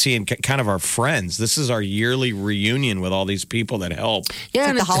excited seeing kind of our friends. This is our yearly reunion with all these people that help. Yeah, It's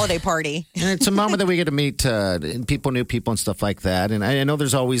and like the holiday party. And it's a moment that we get to meet people, new people, and stuff like that. And I know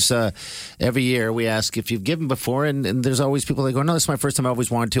there's always, every year we ask if you've given before, and there's always people that go, no, this is my first time. I always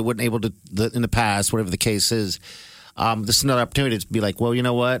wanted to, wasn't able to in the past, whatever the case is. This is another opportunity to be like, well, you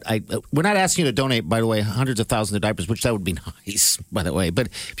know what? We're not asking you to donate, by the way, hundreds of thousands of diapers, which that would be nice, by the way. But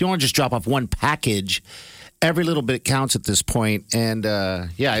if you want to just drop off one package, every little bit counts at this point. And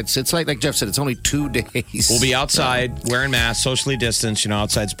it's like Jeff said, it's only 2 days. We'll be outside wearing masks, socially distanced.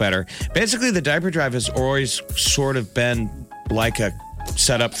 Outside's better. Basically, the Diaper Drive has always sort of been like a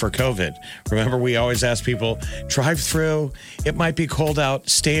setup for COVID. Remember, we always ask people, drive through. It might be cold out.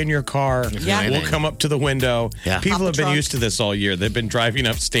 Stay in your car. Yeah. We'll come up to the window. Yeah. People Pop have the been trunk. used to this all year. They've been driving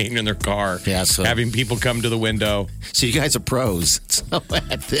up, staying in their car. Yeah, so- having people come to the window. So you guys are pros. So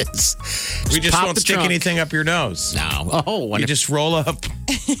at this. We just pop won't the stick trunk. anything up your nose. No. Oh, You just roll up,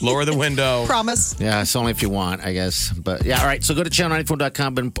 lower the window. Promise. yeah, it's only if you want, I guess. But yeah, all right. So go to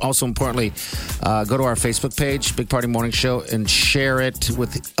channel94.com, but also importantly, go to our Facebook page, Big Party Morning Show, and share it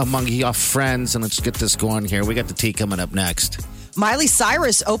with among your friends. And let's get this going here. We got the tea coming up next. Miley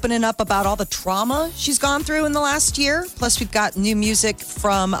Cyrus opening up about all the trauma she's gone through in the last year. Plus, we've got new music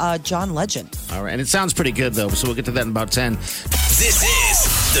from John Legend. All right. And it sounds pretty good, though. So we'll get to that in about 10. This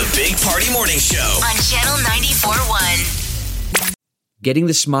is The Big Party Morning Show. On Channel 94.1. Getting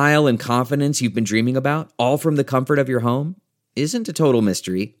the smile and confidence you've been dreaming about, all from the comfort of your home, isn't a total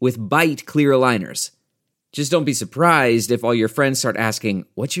mystery with Byte clear aligners. Just don't be surprised if all your friends start asking,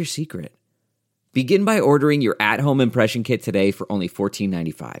 "What's your secret?" Begin by ordering your at-home impression kit today for only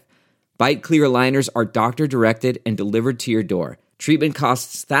 $14.95. Byte clear aligners are doctor-directed and delivered to your door. Treatment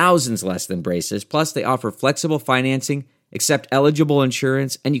costs thousands less than braces, plus they offer flexible financing, accept eligible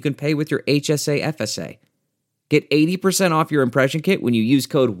insurance, and you can pay with your HSA FSA. Get 80% off your impression kit when you use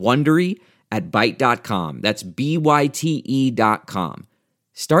code WONDERY at Byte.com. That's BYTE.com.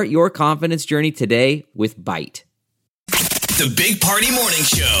 Start your confidence journey today with Byte. The Big Party Morning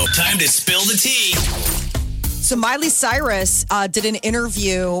Show. Time to spill the tea. So Miley Cyrus did an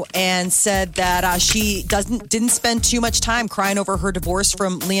interview and said that she didn't spend too much time crying over her divorce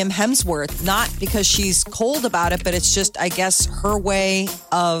from Liam Hemsworth. Not because she's cold about it, but it's just, I guess, her way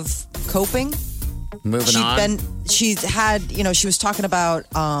of coping. Moving on. She was talking about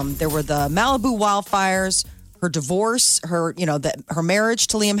there were the Malibu wildfires, her divorce, her marriage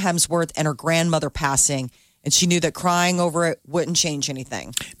to Liam Hemsworth, and her grandmother passing. And she knew that crying over it wouldn't change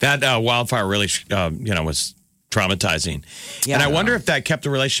anything. That wildfire really, was traumatizing. Yeah. And I wonder if that kept the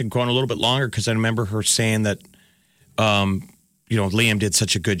relationship going a little bit longer, because I remember her saying that, Liam did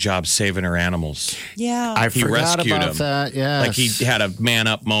such a good job saving her animals. Yeah. He rescued about him. That, yes. Like he had a man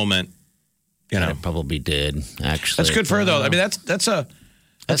up moment. I probably did, actually. That's good for her, though. I mean, that's a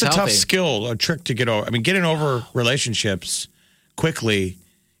tough skill, a trick to get over. I mean, getting over relationships quickly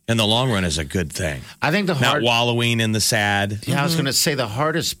in the long run is a good thing. I think not wallowing in the sad. Yeah, I was going to say the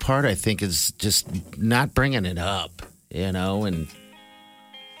hardest part, I think, is just not bringing it up, and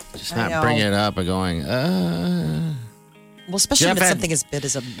just not bringing it up and going, Well, especially when it's something as big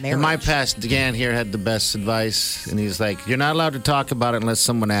as a marriage. In my past, Dan here had the best advice, and he's like, you're not allowed to talk about it unless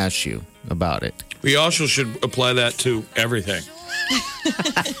someone asks you about it. We also should apply that to everything.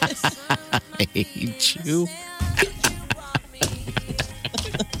 I hate you.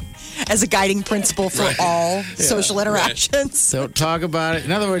 As a guiding principle for all social interactions. Don't talk about it.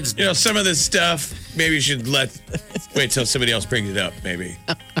 In other words, some of this stuff, maybe you should wait till somebody else brings it up, maybe.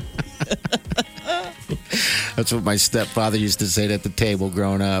 That's what my stepfather used to say at the table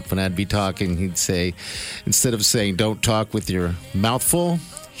growing up. When I'd be talking, he'd say, instead of saying, don't talk with your mouth full,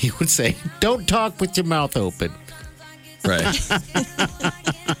 he would say, don't talk with your mouth open. Right.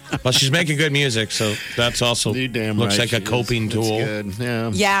 Well, she's making good music, so that's also looks like a coping tool. Good.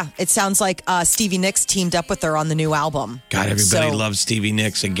 Yeah, it sounds like Stevie Nicks teamed up with her on the new album. God, everybody loves Stevie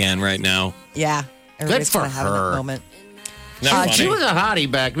Nicks again right now. Yeah. Everybody's good for having that moment. She was a hottie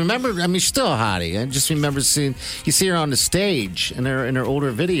back. Remember? I mean, she's still a hottie. I just remember you see her on the stage in her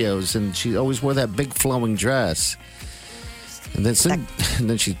older videos, and she always wore that big flowing dress. And then, So kind of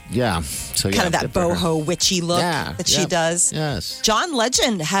that boho witchy look that she does. Yes. John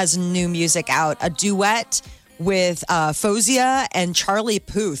Legend has new music out, a duet with Fozia and Charlie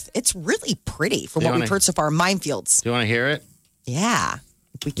Puth. It's really pretty from what we've heard so far. Minefields. Do you want to hear it? Yeah,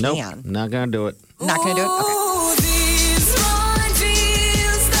 if we can. Nope, not going to do it. Not going to do it? Okay.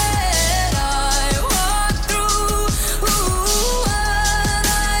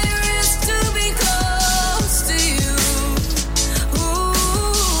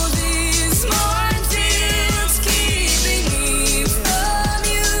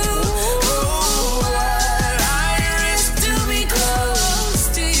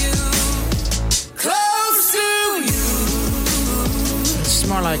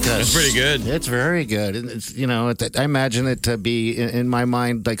 It's pretty good. It's very good. It's, I imagine it to be, in my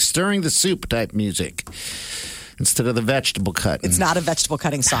mind, like stirring the soup type music instead of the vegetable cutting. It's not a vegetable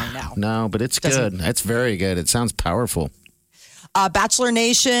cutting song now. No, but it's good. It's very good. It sounds powerful. Bachelor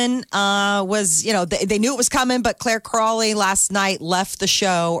Nation was, they knew it was coming, but Claire Crawley last night left the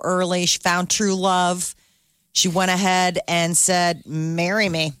show early. She found true love. She went ahead and said, marry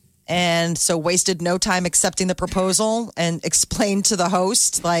me. And so wasted no time accepting the proposal and explained to the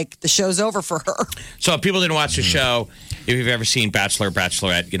host, like, the show's over for her. So if people didn't watch the show, if you've ever seen Bachelor or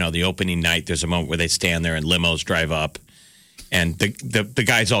Bachelorette, the opening night, there's a moment where they stand there and limos drive up and the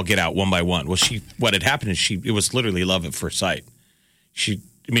guys all get out one by one. Well, what had happened is it was literally love at first sight. You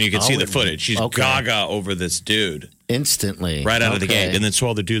can see the footage. She's gaga over this dude. Instantly. Right out of the gate. And then so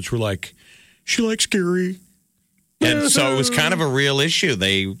all the dudes were like, she likes Gary. And so it was kind of a real issue.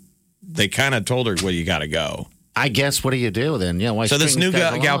 They kind of told her, well, you got to go. I guess, what do you do then? Yeah. Why? So this new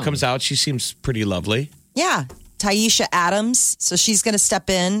gal comes out. She seems pretty lovely. Yeah. Taisha Adams. So she's going to step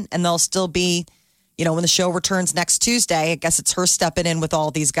in, and they'll still be, when the show returns next Tuesday, I guess it's her stepping in with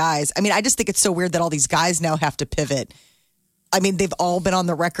all these guys. I mean, I just think it's so weird that all these guys now have to pivot I mean, they've all been on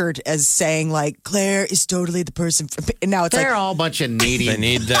the record as saying, like, Claire is totally the person for me. And now it's They're like, all a bunch of needy. They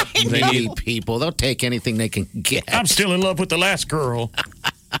need that. They need people. They'll take anything they can get. I'm still in love with the last girl.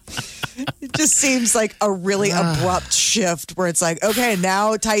 it just seems like a really abrupt shift where it's like, okay,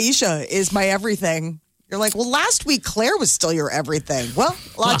 now Taisha is my everything. You're like, well, last week Claire was still your everything. Well,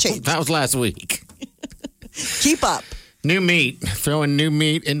 a lot changed. That was last week. Keep up. New meat. Throwing new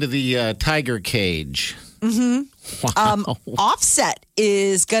meat into the tiger cage. Mm-hmm. Wow. Offset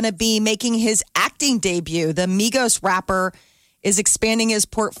is going to be making his acting debut. The Migos rapper is expanding his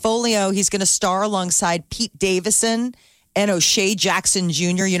portfolio. He's going to star alongside Pete Davidson and O'Shea Jackson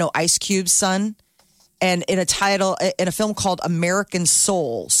Jr., Ice Cube's son. And in a film called American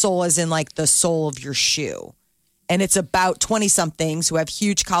Soul. Soul as in like the sole of your shoe. And it's about 20-somethings who have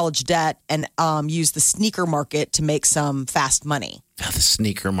huge college debt and use the sneaker market to make some fast money. Oh, the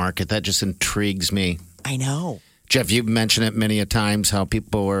sneaker market, that just intrigues me. I know. Jeff, you've mentioned it many a times how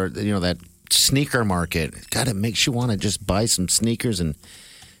people are, that sneaker market. God, it makes you want to just buy some sneakers and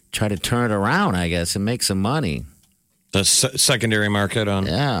try to turn it around, I guess, and make some money. The secondary market on.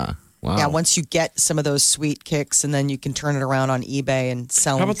 Yeah. Wow. Yeah, once you get some of those sweet kicks, and then you can turn it around on eBay and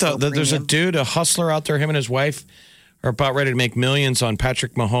sell How them. about there's a dude, a hustler out there, him and his wife are about ready to make millions on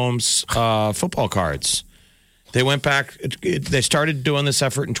Patrick Mahomes football cards. They went back, they started doing this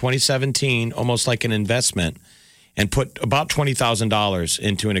effort in 2017, almost like an investment, and put about $20,000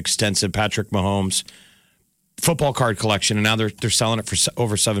 into an extensive Patrick Mahomes football card collection, and now they're selling it for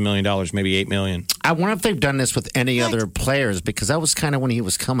over $7 million, maybe $8 million. I wonder if they've done this with any other players, because that was kind of when he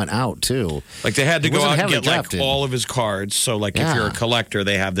was coming out, too. Like, they had to He go wasn't out and heavily get drafted. like all of his cards. So, like, if Yeah. you're a collector,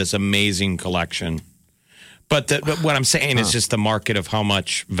 they have this amazing collection. But what I'm saying is just the market of how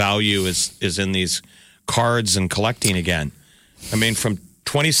much value is in these cards and collecting again. I mean, from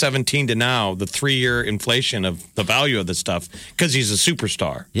 2017 to now, the 3-year inflation of the value of the stuff, because he's a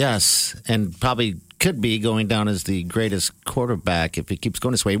superstar. Yes, and probably could be going down as the greatest quarterback if he keeps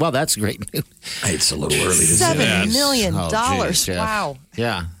going this way. Well, that's great news. It's a little early to say $7 that. million. Oh, geez, Jeff. Wow.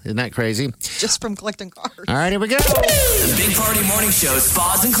 Yeah, isn't that crazy? Just from collecting cards. All right, here we go. The Big Party Morning Show,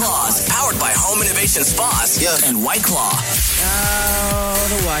 Spas and Claws, powered by Home Innovation Spas and White Claw. Oh,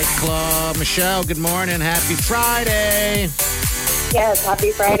 the White Claw. Michelle, good morning. Happy Friday. Yes,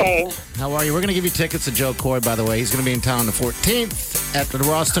 happy Friday. How are you? We're going to give you tickets to Joe Coy, by the way. He's going to be in town the 14th at the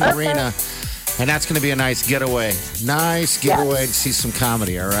Ralston Arena. And that's going to be a nice getaway. Nice getaway to see some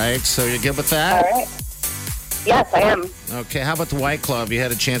comedy, all right? So you're good with that? All right. Yes, I am. Okay, how about the White Claw? Have you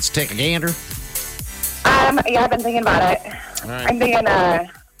had a chance to take a gander? Yeah, I've been thinking about it. All right. I'm thinking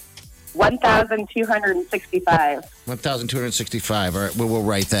 1,265. 1,265. All right, we'll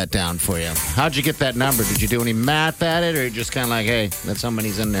write that down for you. How'd you get that number? Did you do any math at it, or you just kind of like, hey, that's how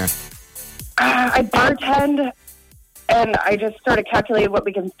many's in there? I bartend, and I just sort of calculated what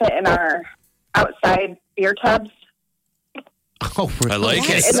we can fit in our outside beer tubs. Oh, really? I like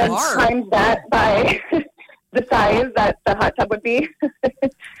it. And then times that by the size that the hot tub would be.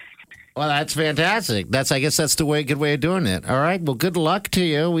 Well, that's fantastic. I guess that's the good way of doing it. All right. Well, good luck to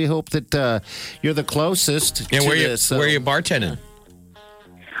you. We hope that you're the closest Yeah, to where this. you bartending?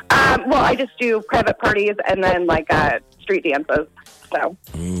 Well, I just do private parties and then like street dances. So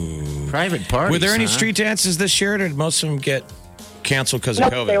Private parties. Were there any huh? street dances this year, or did most of them get canceled because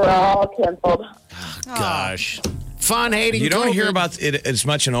of nope, COVID? they were all canceled. Gosh. Fun hating You don't COVID. hear about it as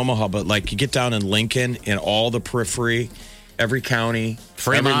much in Omaha, but like you get down in Lincoln, in all the periphery, every county,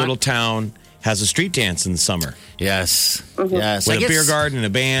 Fremont. every little town has a street dance in the summer Yes. Yes. with I a guess beer garden and a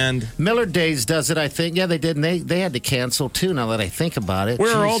band. Millard Days does it, I think. Yeah, they did. And they had to cancel, too, now that I think about it.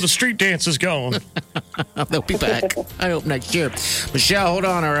 Where are Jeez. all the street dances going? They'll be back. I hope next year. Michelle, hold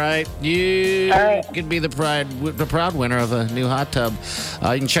on, all right? You All right. could be the proud winner of a new hot tub.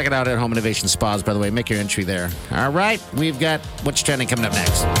 You can check it out at Home Innovation Spas, by the way. Make your entry there. All right, we've got What's Trending coming up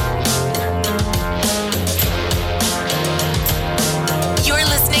next. You're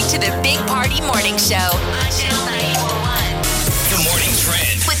listening to the Big Party Morning Show on Channel 941 The Morning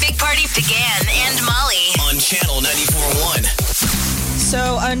Trend with Big Party began and Molly. on Channel 94.1.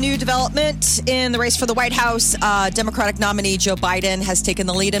 So, a new development in the race for the White House. Democratic nominee Joe Biden has taken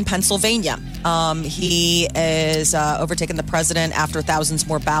the lead in Pennsylvania. He is overtaken the president after thousands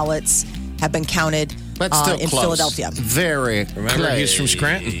more ballots have been counted But still in close. Philadelphia. Very Remember, close. he's from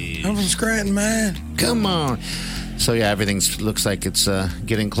Scranton. I'm from Scranton, man. Come on. So, yeah, everything looks like it's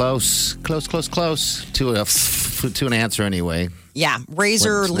getting close to a to an answer anyway. Yeah,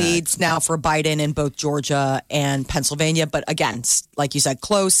 Razor What's leads now for Biden in both Georgia and Pennsylvania. But again, like you said,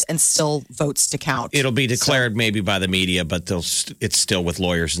 close and still votes to count. It'll be declared maybe by the media, but it's still with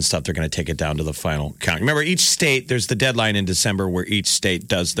lawyers and stuff. They're going to take it down to the final count. Remember, each state, there's the deadline in December where each state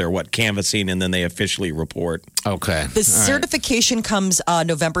does their canvassing, and then they officially report. Okay. The certification comes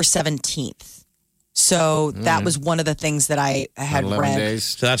November 17th. So that was one of the things that I had 11 read. days.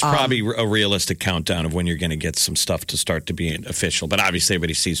 So that's probably a realistic countdown of when you're going to get some stuff to start to be official. But obviously,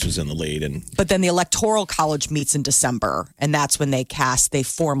 everybody sees who's in the lead. But then the Electoral College meets in December, and that's when they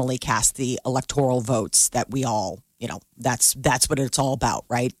formally cast the electoral votes that we all, that's what it's all about,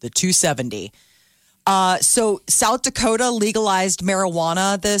 right? The 270. So South Dakota legalized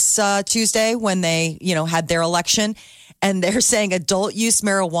marijuana this Tuesday when they, had their election. And they're saying adult use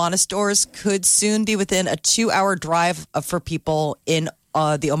marijuana stores could soon be within a 2-hour drive for people in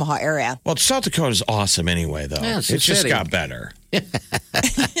the Omaha area. Well, South Dakota is awesome anyway, though. Yeah, it's just got better.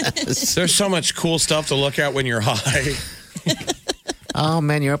 There's so much cool stuff to look at when you're high. Oh,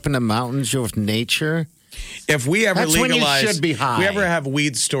 man, you're up in the mountains. You're with nature. If we ever That's when you legalize, should be high. if we ever have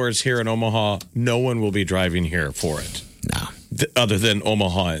weed stores here in Omaha, no one will be driving here for it. No. Other than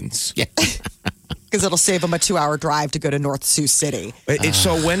Omahans. Yeah. Because it'll save them a 2-hour drive to go to North Sioux City.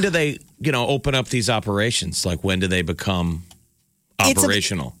 So when do they, open up these operations? Like when do they become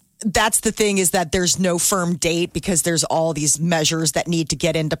operational? That's the thing, is that there's no firm date because there's all these measures that need to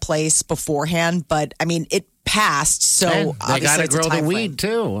get into place beforehand. But I mean, it passed, so And they got to it's a grow the time weed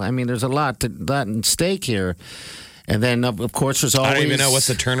too. I mean, there's a lot at stake here. And then, of course, there's always. I don't even know what's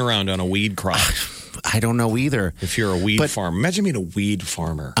the turnaround on a weed crop. I don't know either. If you're a weed farmer, imagine being a weed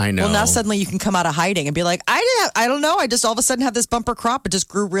farmer. I know. Well, now suddenly you can come out of hiding and be like, I don't know. I just all of a sudden have this bumper crop. It just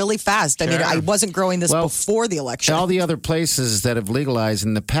grew really fast. I mean, I wasn't growing this before the election. All the other places that have legalized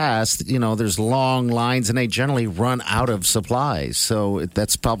in the past, there's long lines and they generally run out of supplies. So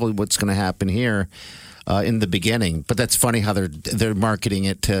that's probably what's going to happen here in the beginning. But that's funny how they're marketing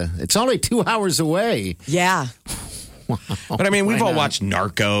it to. It's only 2 hours away. Yeah. But I mean, we've all watched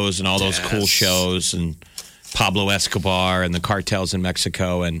Narcos and all those cool shows and Pablo Escobar and the cartels in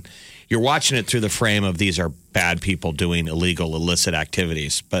Mexico. And you're watching it through the frame of these are bad people doing illegal, illicit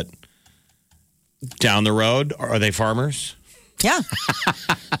activities. But down the road, are they farmers? Yeah.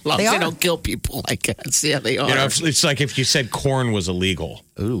 They don't kill people, I guess. Yeah, they are. It's like if you said corn was illegal.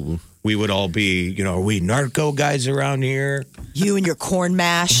 Ooh. We would all be, are we narco guys around here? You and your corn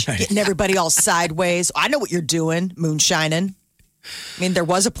mash, getting everybody all sideways. I know what you're doing, moonshining. I mean, there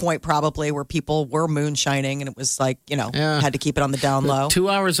was a point probably where people were moonshining and it was like, had to keep it on the down low. 2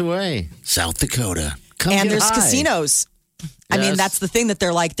 hours away. South Dakota. And there's casinos. I mean, that's the thing that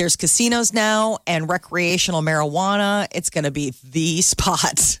they're like, there's casinos now and recreational marijuana. It's going to be the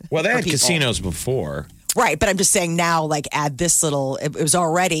spot. Well, they had casinos before. Right, but I'm just saying now, like, add this little, it was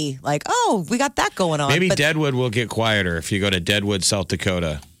already like, oh, we got that going on. Maybe Deadwood will get quieter if you go to Deadwood, South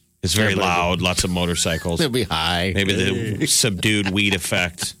Dakota. It's very loud, lots of motorcycles. It'll be high. Maybe the subdued weed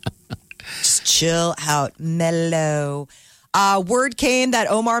effect. Just chill out, mellow. Word came that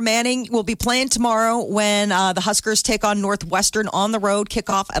Omar Manning will be playing tomorrow when the Huskers take on Northwestern on the road,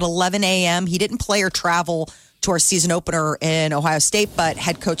 kickoff at 11 a.m. He didn't play or travel to our season opener in Ohio State, but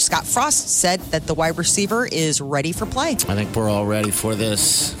head coach Scott Frost said that the wide receiver is ready for play. I think we're all ready for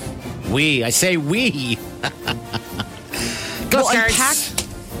this. I say we. Go Stars.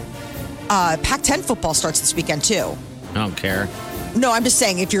 Pac-10 football starts this weekend, too. I don't care. No, I'm just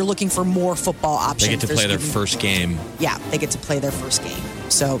saying if you're looking for more football options. They get to play their first game. Yeah, they get to play their first game.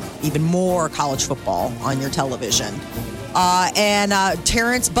 So even more college football on your television. And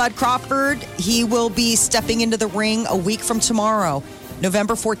Terrence Bud Crawford, he will be stepping into the ring a week from tomorrow,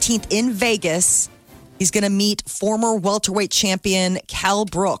 November 14th in Vegas. He's going to meet former welterweight champion Cal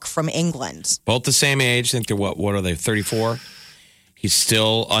Brook from England. Both the same age. I think they're what are they, 34? He's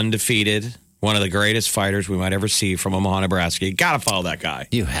still undefeated. One of the greatest fighters we might ever see from Omaha, Nebraska. You got to follow that guy.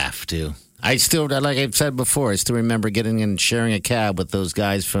 You have to. Like I've said before, I still remember getting and sharing a cab with those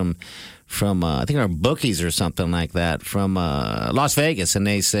guys from I think our bookies or something like that from Las Vegas. And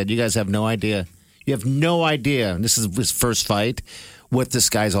they said, you guys have no idea. You have no idea. And this is his first fight, what this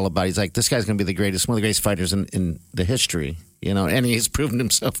guy's all about. He's like, this guy's going to be one of the greatest fighters in the history, and he's proven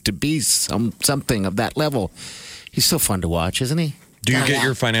himself to be something of that level. He's so fun to watch, isn't he? Do you get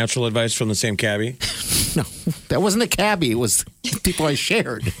your financial advice from the same cabbie? No, that wasn't a cabbie. It was people I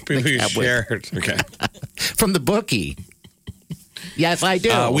shared. People you shared. Okay. From the bookie. Yes, I do.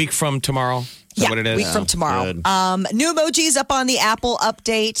 A week from tomorrow. Is that what it is? Week from tomorrow. New emojis up on the Apple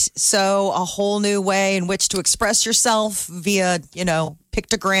update. So a whole new way in which to express yourself via,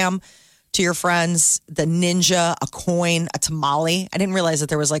 pictogram. to your friends, the ninja, a coin, a tamale. I didn't realize that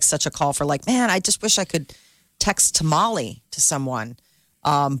there was like such a call for like, man, I just wish I could text tamale to someone.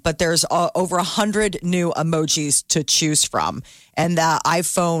 But there's over 100 new emojis to choose from. And the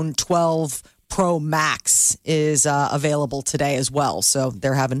iPhone 12 Pro Max is available today as well. So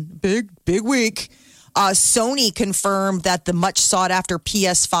they're having a big week. Sony confirmed that the much sought after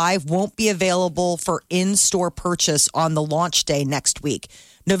PS5 won't be available for in-store purchase on the launch day next week.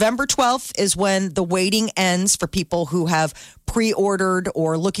 November 12th is when the waiting ends for people who have pre-ordered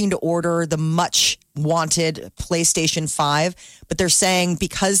or looking to order the much wanted PlayStation 5. But they're saying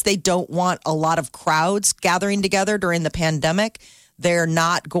because they don't want a lot of crowds gathering together during the pandemic, they're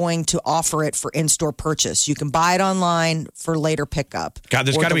not going to offer it for in-store purchase. You can buy it online for later pickup. God,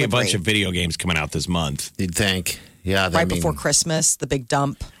 there's got to be a bunch of video games coming out this month. You'd think. Yeah. Right before Christmas, the big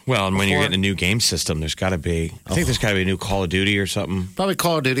dump. Well, and when you're getting a new game system, there's got to be, I think there's got to be a new Call of Duty or something. Probably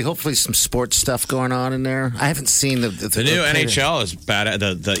Call of Duty. Hopefully some sports stuff going on in there. I haven't seen the new NHL is bad.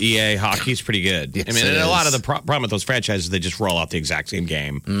 The EA hockey is pretty good. Yes, I mean, a lot of the problem with those franchises, they just roll out the exact same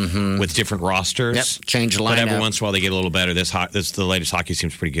game with different rosters. Yep, change the lineup. But every once in a while, they get a little better. The latest hockey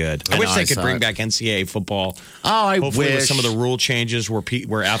seems pretty good. I wish they could bring back NCAA football. Oh, I Hopefully wish. with some of the rule changes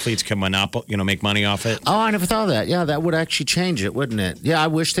where athletes can make money off it. Oh, I never thought of that. Yeah, that would actually change it, wouldn't it? Yeah, I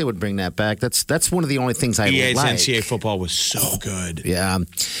wish they would bring that back. That's one of the only things I EA's like. NCAA football was so good. Yeah.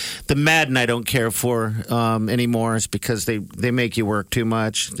 The Madden I don't care for anymore is because they make you work too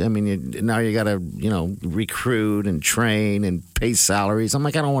much. I mean, now you got to, recruit and train and pay salaries. I'm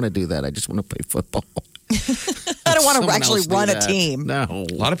like, I don't want to do that. I just want to play football. I don't want to actually run a team. No.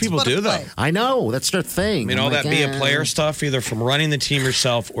 A lot of people do, though. I know. That's their thing. I mean, all that be a player stuff, either from running the team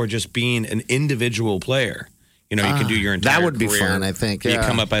yourself or just being an individual player. You can do your entire That would be career. fun, I think. You Yeah.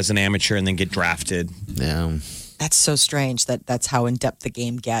 come up as an amateur and then get drafted. Yeah. That's so strange that's how in-depth the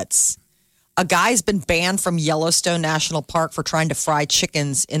game gets. A guy's been banned from Yellowstone National Park for trying to fry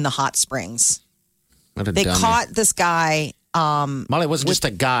chickens in the hot springs. What a They dummy. caught this guy. Molly, it wasn't just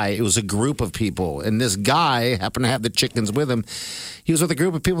a guy. It was a group of people. And this guy happened to have the chickens with him. He was with a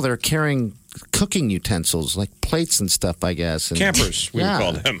group of people that are carrying cooking utensils, like plates and stuff, I guess. And, Campers, we would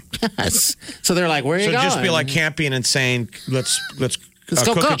call them. Yes. So they're like, where are you So going? just be like camping and saying, let's go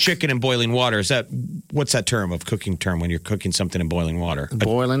cook a cook. chicken in boiling water. What's that term of cooking term when you're cooking something in boiling water?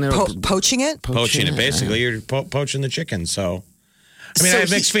 Boiling it? Poaching it? Poaching it. Basically, you're poaching the chicken. So, I mean, I have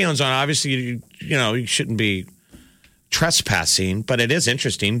mixed feelings on it. Obviously, you shouldn't be trespassing, but it is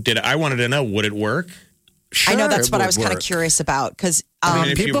interesting. I wanted to know, would it work? I know that's it what I would was kind of work. curious about because I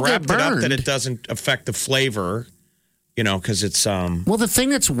mean, if you people get wrapped it up that burned. it doesn't affect the flavor, because it's Well, the thing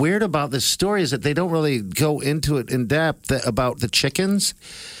that's weird about this story is that they don't really go into it in depth about the chickens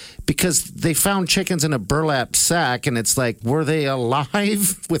because they found chickens in a burlap sack and it's like, were they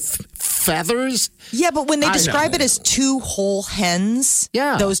alive with feathers? Yeah, but when they I describe know. it as two whole hens,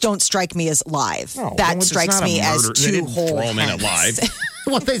 those don't strike me as live. That it's strikes not a me as murder. They two didn't whole throw 'em in hens.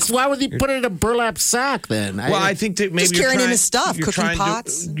 alive. Why would you put it in a burlap sack then? Well, I think that maybe Just you're carrying in trying, his stuff, you're cooking trying to-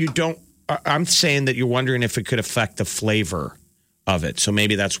 pots. you don't. I'm saying that you're wondering if it could affect the flavor of it. So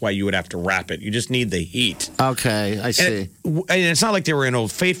maybe that's why you would have to wrap it. You just need the heat. Okay, I see. And it's not like they were in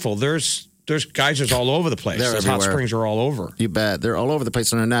Old Faithful. There's geysers all over the place. They're Those hot everywhere. springs are all over. You bet. They're all over the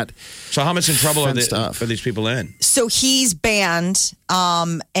place and they're not. So how much in trouble are fenced off. these people in? So he's banned,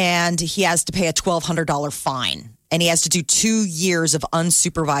 and he has to pay a $1,200 fine. And he has to do 2 years of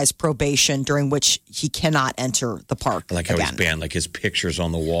unsupervised probation during which he cannot enter the park Like how again. he's banned, like his pictures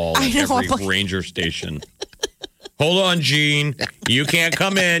on the wall I at know, every I'm like- ranger station. Hold on, Gene. You can't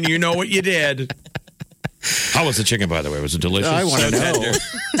come in. You know what you did. How was the chicken, by the way? Was it delicious? I wanna So know. tender.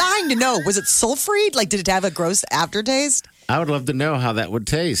 Dying to know. Was it sulfuried? Like, did it have a gross aftertaste? I would love to know how that would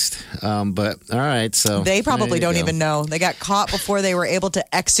taste. But all right, so They probably there you don't go. even know. They got caught before they were able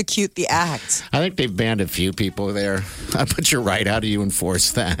to execute the act. I think they've banned a few people there. But you're right. How do you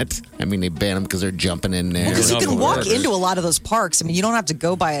enforce that? I mean, they ban them because they're jumping in there. Because you Yeah, can but walk whatever. into a lot of those parks. I mean, you don't have to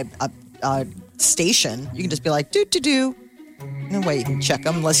go by a station. You can just be like, do. No way you can check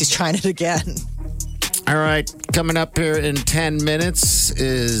him unless he's trying it again. All right, coming up here in 10 minutes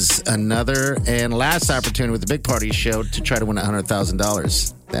is another and last opportunity with the Big Party Show to try to win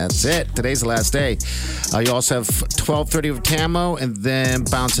 $100,000. That's it. Today's the last day. You also have 12:30 with Tamo and then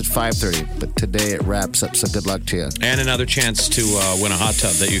bounce at 5:30. But today it wraps up, so good luck to you. And another chance to win a hot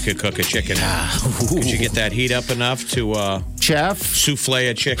tub that you could cook a chicken in. Could you get that heat up enough to Chef? souffle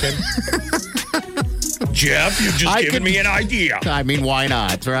a chicken? Jeff, you've just I given could- me an idea. I mean, why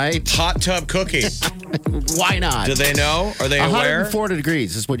not, right? Hot tub cooking. Why not? Do they know? Are they aware? 104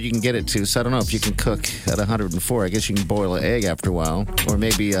 degrees is what you can get it to. So I don't know if you can cook at 104. I guess you can boil an egg after a while. Or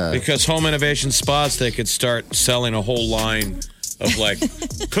maybe... Because Home Innovation Spas, they could start selling a whole line of like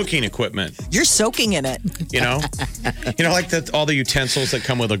cooking equipment. You're soaking in it. You know? Like all the utensils that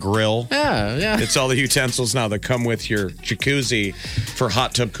come with a grill. Yeah. It's all the utensils now that come with your jacuzzi for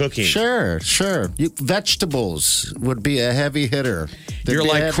hot tub cooking. Sure. Vegetables would be a heavy hitter. You're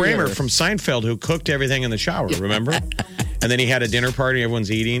like Kramer from Seinfeld who cooked everything in the shower, remember? And then he had a dinner party,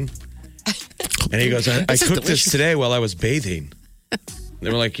 everyone's eating. And he goes, I cooked this today while I was bathing. They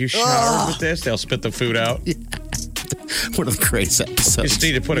were like, you showered with this? They'll spit the food out. One of the greatest episodes. You just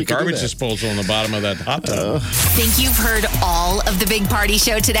need to put a garbage disposal on the bottom of that hot tub. Think you've heard all of the Big Party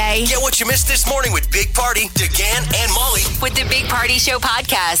Show today? Get what you missed this morning with Big Party, DeGan, and Molly With the Big Party Show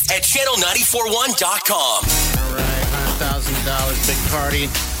podcast. at channel941.com. All right, $100,000 big party.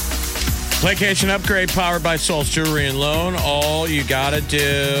 Playcation upgrade powered by Soul's Jewelry and Loan. All you got to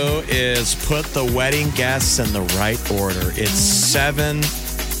do is put the wedding guests in the right order. It's 7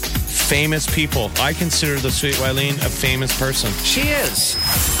 famous people. I consider the Sweet Wileen a famous person. She is.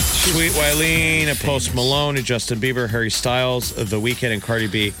 Sweet Wileen, a Post Malone, a Justin Bieber, Harry Styles, The Weeknd, and Cardi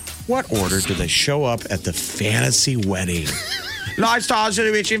B. What order do they show up at the fantasy wedding? Lifestyles of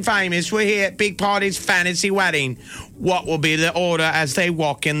the rich and famous. We're here at Big Party's fantasy wedding. What will be the order as they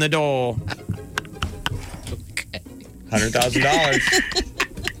walk in the door? $100,000.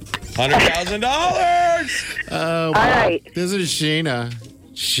 $100,000. All right. This is Sheena.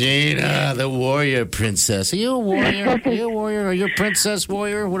 Sheena, the warrior princess. Are you a warrior? Are you a warrior? Are you a princess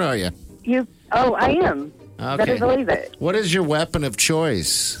warrior? What are you? I am. Okay. Better believe it. What is your weapon of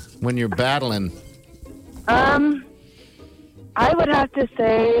choice when you're battling? I would have to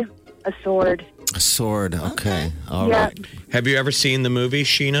say a sword. A sword. Okay. All Yeah. right. Have you ever seen the movie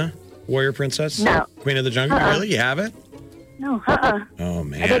Sheena, Warrior Princess? No. Queen of the Jungle? Really? You haven't? No, Oh,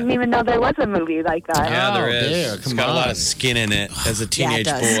 man. I didn't even know there was a movie like that. Yeah, there Oh, is. dear. It's Come got a lot on. of skin in it. As a teenage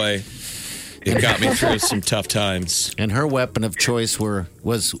Yeah, it does. boy, it got me through some tough times. And her weapon of choice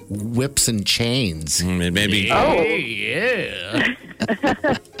was whips and chains. It made me. Yeah.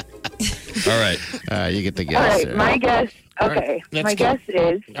 All right. You get the guess. All right, there. my guess. All Okay, right, let's my go. guess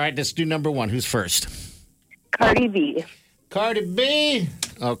is All right, let's do number one. Who's first? Cardi B. Cardi B.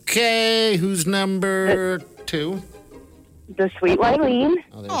 Okay, who's number 2? The Sweet Wileen.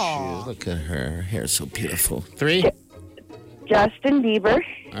 Oh, there she is. Look at her. Her hair's so beautiful. 3. Justin Bieber.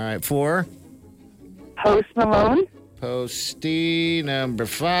 All right, 4. Post Malone. Posty, number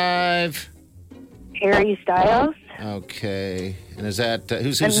 5. Harry Styles. Okay, and is that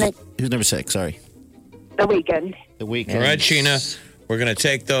who's And number 6? Sorry, The Weeknd. The Weeknd. All right, Sheena. We're going to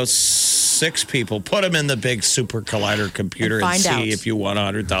take those 6 people, put them in the big super collider computer and find see out. if you won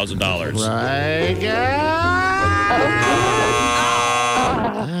 $100,000. Right,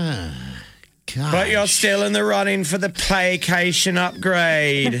 But you're still in the running for the Playcation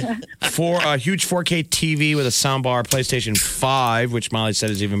upgrade. For a huge 4K TV with a soundbar, PlayStation 5, which Molly said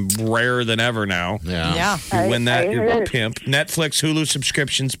is even rarer than ever now. Yeah. You win that, I you're a heard. pimp. Netflix, Hulu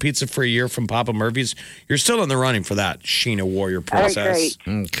subscriptions, pizza for a year from Papa Murphy's. You're still in the running for that, Sheena Warrior All right, Princess.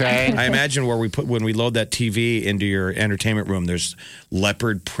 great. Okay. I imagine when we load that TV into your entertainment room, there's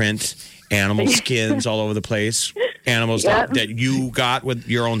leopard print, animal skins all over the place. Animals that you got with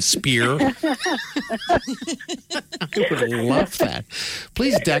your own spear. I would love that.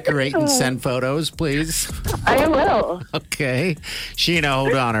 Please decorate and send photos, please. I will. Okay. Sheena,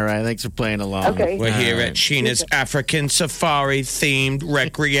 hold on, all right? Thanks for playing along. Okay. We're here at Sheena's African Safari themed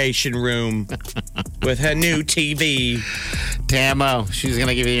recreation room with her new TV. Tamo, she's going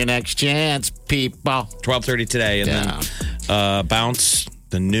to give you your next chance, people. 12:30 today, and then Bounce.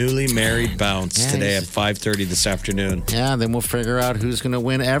 The newly married Bounce today at 5:30 this afternoon. Yeah, then we'll figure out who's going to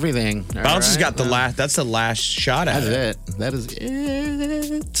win everything. All Bounce has right? got the last. That's the last shot at That's it. it. That is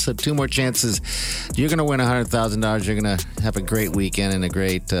it. So 2 more chances. You're going to win $100,000. You're going to have a great weekend and a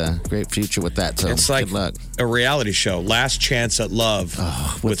great future with that. So It's like good luck. a reality show. Last Chance at Love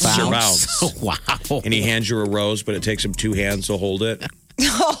with Sir Bounce. Wow. And he hands you a rose, but it takes him 2 hands to hold it.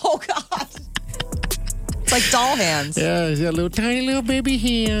 Oh, God. It's like doll hands. Yeah, he's got tiny little baby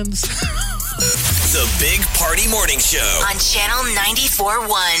hands. The Big Party Morning Show. On Channel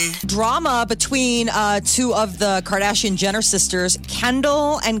 94.1. Drama between 2 of the Kardashian Jenner sisters.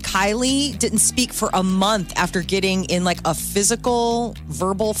 Kendall and Kylie didn't speak for a month after getting in like a physical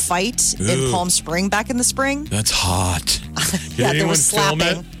verbal fight in Palm Spring back in the spring. That's hot. Yeah, there was film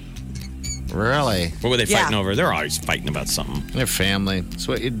slapping. Really? What were they Yeah. fighting over? They're always fighting about something. They're family. That's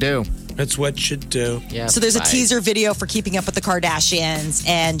what you do. That's what you do. Yeah. So there's a teaser video for Keeping Up with the Kardashians,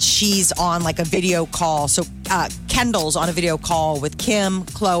 and she's on like a video call. So Kendall's on a video call with Kim,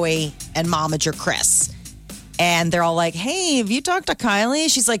 Khloe, and momager Kris. And they're all like, hey, have you talked to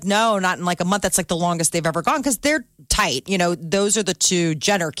Kylie? She's like, no, not in like a month. That's like the longest they've ever gone because they're tight. You know, those are the two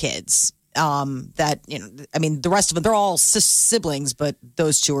Jenner kids that, you know, I mean, the rest of them, they're all siblings, but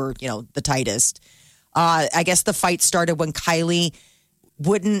those two are, you know, the tightest. I guess the fight started when Kylie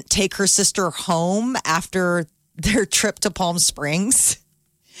wouldn't take her sister home after their trip to Palm Springs.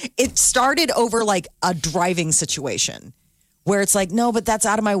 It started over like a driving situation where it's like, no, but that's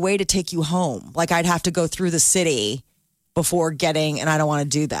out of my way to take you home. Like I'd have to go through the city before getting, and I don't want to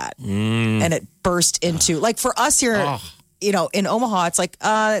do that. And it burst into, like for us here, you know, in Omaha, it's like,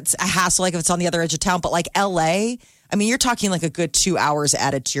 it's a hassle, like if it's on the other edge of town, but like LA, I mean, you're talking like a good 2 hours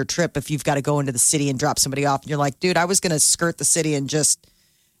added to your trip if you've got to go into the city and drop somebody off. And you're like, dude, I was going to skirt the city and just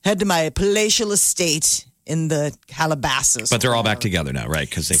head to my palatial estate in the Calabasas. But they're all back together now, right?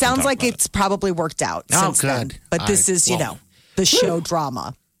 Because sounds like it's probably worked out since then. But this is, you know, the show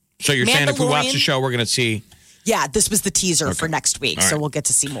drama. So you're saying if we watch the show, we're going to see... Yeah, this was the teaser for next week, so we'll get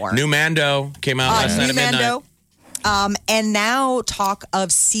to see more. New Mando came out last night at midnight. And now talk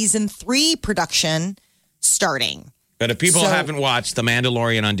of season 3 production starting. But if people haven't watched, The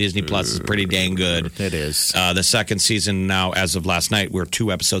Mandalorian on Disney Plus is pretty dang good. It is. The second season now, as of last night, we're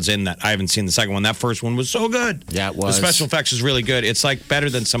 2 episodes in. That I haven't seen the second one. That first one was so good. Yeah, it was. The special effects is really good. It's like better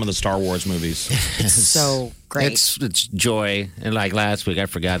than some of the Star Wars movies. It's so great. It's joy. And like last week, I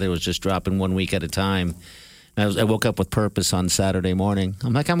forgot it was just dropping 1 week at a time. I woke up with purpose on Saturday morning.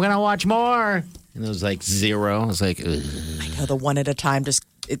 I'm like, I'm going to watch more. And it was like 0. I was like, ugh. I know, the one at a time just,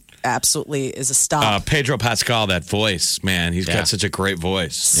 it absolutely is a stop. Pedro Pascal, that voice, man, he's got such a great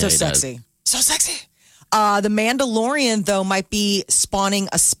voice. So sexy. So sexy. The Mandalorian, though, might be spawning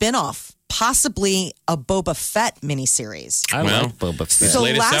a spinoff, possibly a Boba Fett miniseries. I like Boba Fett. These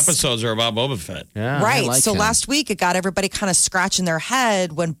latest episodes are about Boba Fett. Yeah, right. I like so him. last week, it got everybody kind of scratching their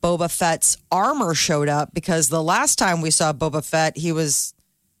head when Boba Fett's armor showed up because the last time we saw Boba Fett, he was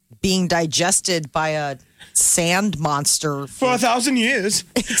being digested by a sand monster. For 1,000 years.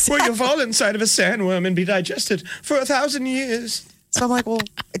 Exactly. Where you fall inside of a sandworm and be digested for 1,000 years. So I'm like, well,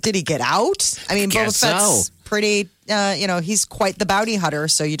 did he get out? I mean, Boba Fett's pretty, you know, he's quite the bounty hunter.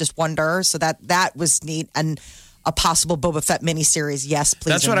 So you just wonder. So that was neat. And a possible Boba Fett miniseries. Yes,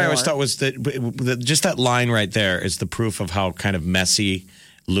 please. That's what I always thought was that just that line right there is the proof of how kind of messy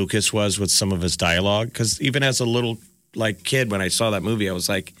Lucas was with some of his dialogue. Because even as a little like kid, when I saw that movie, I was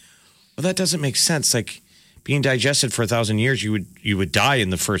like, well, that doesn't make sense. Like being digested for 1,000 years, you would die in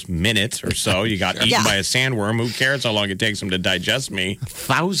the first minute or so. You got eaten by a sandworm. Who cares how long it takes them to digest me?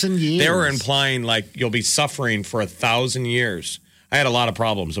 1,000 years. They were implying like you'll be suffering for 1,000 years. I had a lot of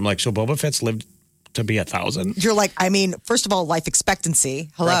problems. I'm like, so Boba Fett's lived to be 1,000? You're like, I mean, first of all, life expectancy.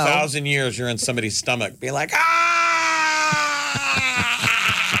 Hello. For 1,000 years, you're in somebody's stomach. Be like, ah!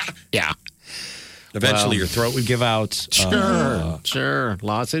 Yeah. Eventually, your throat would give out. Sure.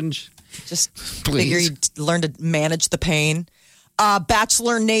 Lozenge. Just figure you learn to manage the pain.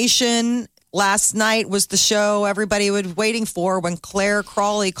 Bachelor Nation last night was the show everybody was waiting for when Claire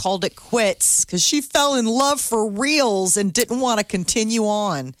Crawley called it quits because she fell in love for reals and didn't want to continue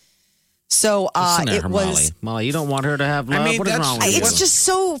on. So it was Molly. You don't want her to have love. I mean, what is wrong with you? it's just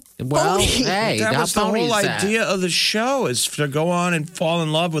so well, phony. hey, that how was the phony whole is that? idea of the show is to go on and fall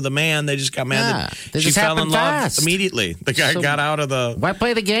in love with a man. They just got mad that they she just fell in happened love fast. immediately. The guy got out of the Why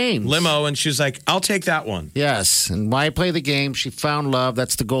play the game? limo and she was like, I'll take that one. Yes, and why play the game? She found love.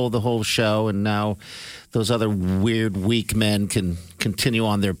 That's the goal of the whole show. And now those other weird, weak men can continue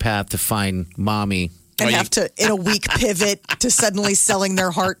on their path to find mommy. And have to, in a week, pivot to suddenly selling their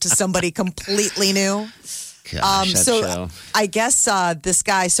heart to somebody completely new. Gosh, that show. I guess this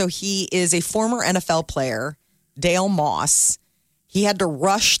guy, so he is a former NFL player, Dale Moss. He had to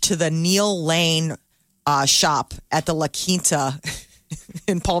rush to the Neil Lane shop at the La Quinta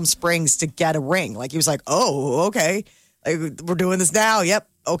in Palm Springs to get a ring. Like he was like, oh, okay. Like, we're doing this now. Yep.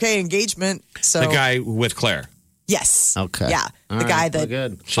 Okay, engagement. So The guy with Claire. Yes. Okay. Yeah. All the guy right, that.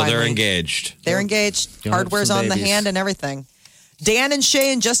 good. So they're engaged. They're engaged. You'll have Hardware's some on the babies. hand and everything. Dan and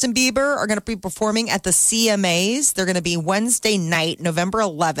Shay and Justin Bieber are going to be performing at the CMAs. They're going to be Wednesday night, November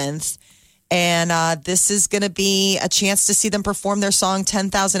 11th. And this is going to be a chance to see them perform their song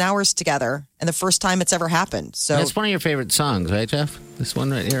 10,000 Hours together. And the first time it's ever happened. So It's one of your favorite songs, right, Jeff? This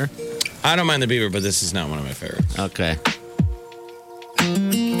one right here? I don't mind the Bieber, but this is not one of my favorites. Okay.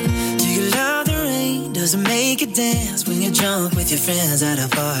 Do you love the rain? Does it make you dance when you're drunk with your friends at a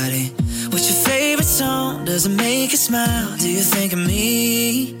party? What's your favorite song? Does it make you smile? Do you think of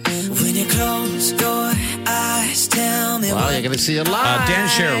me when Can't get to see you live. Dan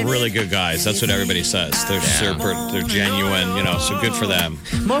Sher are really good guys. That's what everybody says. They're genuine, so good for them.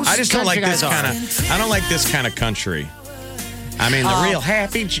 I just don't like this kind of. I don't like this kind of country. I mean, the real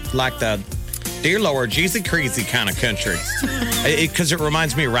happy, like the dear Lord, Jesus crazy kind of country. Because it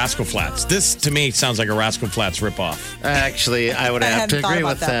reminds me of Rascal Flatts. This, to me, sounds like a Rascal Flatts ripoff. Actually, I would have to agree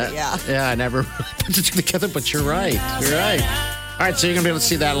with that. Yeah, I never put it together, but you're right. You're right. All right, so you're going to be able to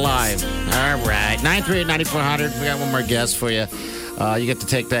see that live. All right. 938-9400. We got one more guess for you. You get to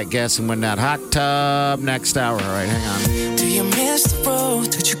take that guess and win that hot tub next hour. All right, hang on. Do you miss the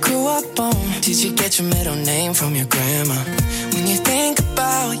road that you grew up on? Did you get your middle name from your grandma? When you think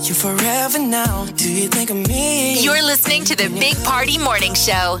about you forever now, do you think of me? You're listening to the Big Party Morning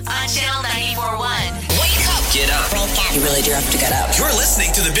Show on Channel 94.1. Wake up. Get up. You really do have to get up. You're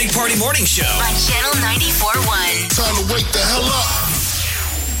listening to the Big Party Morning Show. On Channel 94.1. Time to wake the hell up.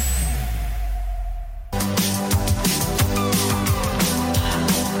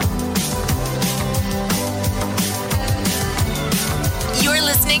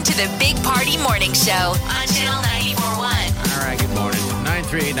 Listening to the Big Party Morning Show on Channel 94.1. All right, good morning.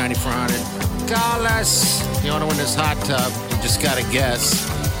 938-9400. Call us. You want to win this hot tub? You just got to guess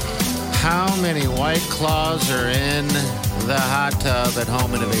how many White Claws are in the hot tub at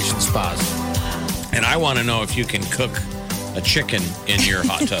Home Innovation Spas. And I want to know if you can cook a chicken in your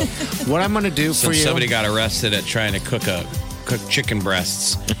hot tub. What I'm going to do for you. Somebody got arrested at trying to cook chicken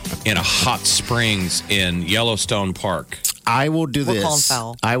breasts in a hot springs in Yellowstone Park. I will do We'll call this. him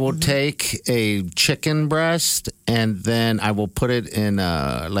foul. I will take a chicken breast and then I will put it in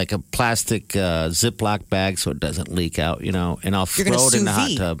like a plastic Ziploc bag so it doesn't leak out, and I'll throw it in the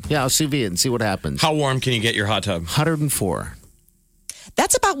hot tub. Yeah, I'll sous vide it and see what happens. How warm can you get your hot tub? 104.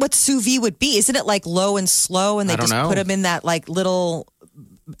 That's about what sous vide would be. Isn't it like low and slow and they just put them in that like little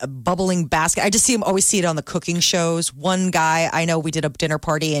bubbling basket? I just always see it on the cooking shows. One guy I know, we did a dinner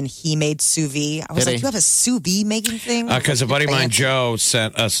party and he made sous vide. I was like, you have a sous vide making thing? Because a buddy of mine, Joe,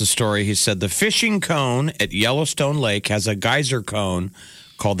 sent us a story. He said the fishing cone at Yellowstone Lake has a geyser cone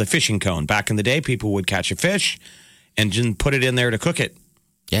called the fishing cone. Back in the day, people would catch a fish and just put it in there to cook it.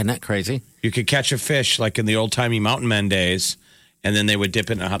 Yeah, isn't that crazy? You could catch a fish like in the old-timey mountain men days, and then they would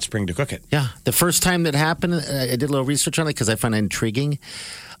dip it in a hot spring to cook it. Yeah. The first time that happened, I did a little research on it because I found it intriguing.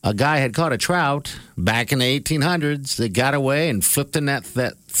 A guy had caught a trout back in the 1800s. They got away and flipped in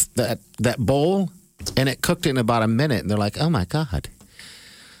that bowl, and it cooked in about a minute. And they're like, oh, my God.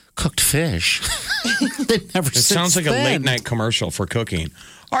 Cooked fish. It sounds like a late-night commercial for cooking.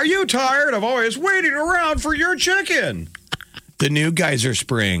 Are you tired of always waiting around for your chicken? The new geyser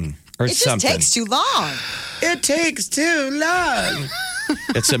spring or something. It just takes too long. It takes too long.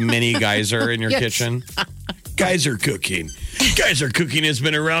 It's a mini geyser in your kitchen. Geyser cooking. Geyser cooking has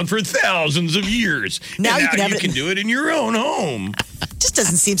been around for thousands of years. Now and you you can do it in your own home. Just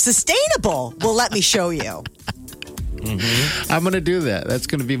doesn't seem sustainable. Well, let me show you. Mm-hmm. I'm going to do that. That's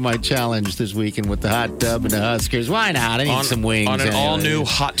going to be my challenge this weekend with the hot tub and the Huskers. Why not? I need some wings. On an all-new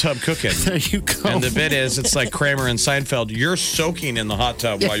hot tub cooking. There you go. And the bit is, it's like Kramer and Seinfeld. You're soaking in the hot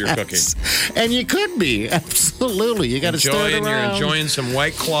tub while you're cooking. And you could be. Absolutely. You got to stir it around. You're enjoying some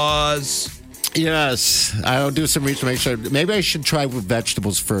White Claws. Yes. I'll do some research to make sure. Maybe I should try with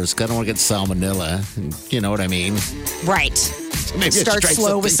vegetables first. I don't want to get salmonella. You know what I mean? Right. Maybe start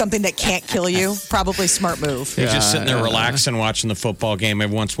slow with something that can't kill you. Probably smart move. You're just sitting there relaxing, watching the football game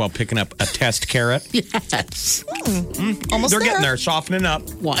every once in a while, picking up a test carrot. Yes. Almost They're there. getting there, softening up.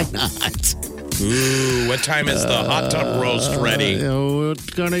 Why not? Ooh, what time is the hot tub roast ready? We're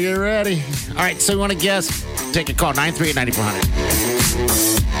going to get ready. All right, so you want to guess? Take a call,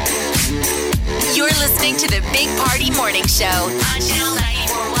 938-9400. You're listening to the Big Party Morning Show on Channel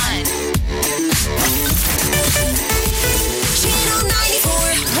 94.1. Channel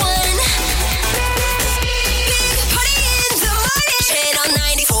 94.1. Big Party in the morning. Channel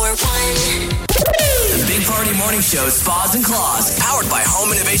 94.1. The Big Party Morning Show, Spas and Claws, powered by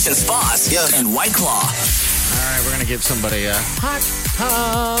Home Innovation Spas and White Claw. All right, we're going to give somebody a hot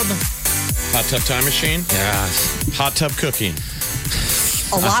tub. Hot tub time machine? Yes. Hot tub cooking.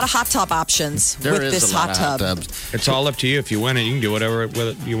 A lot of hot tub options There with is this a lot hot of tub. tubs. It's all up to you. If you win it, you can do whatever with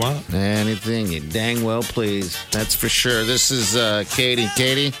it you want. Anything you dang well please. That's for sure. This is Katie.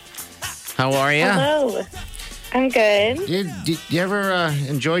 Katie, how are you? Hello. I'm good. You ever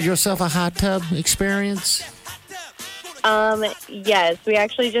enjoyed yourself a hot tub experience? Yes, we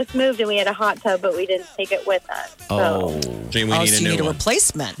actually just moved and we had a hot tub, but we didn't take it with us. Gee, we need a new need a one.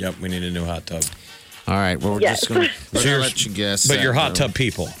 replacement. Yep, we need a new hot tub. All right, well, we're Yes. just going to let you guess. But that, you're hot though. tub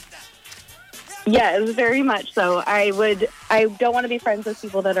people. Yes, very much so. I don't want to be friends with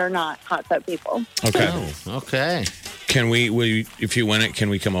people that are not hot tub people. Okay. Oh, okay. Can we, if you win it, can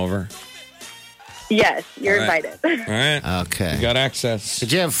we come over? Yes, you're All right. invited. All right. Okay. You got access.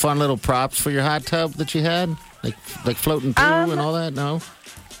 Did you have fun little props for your hot tub that you had? Like floating poo and all that? No?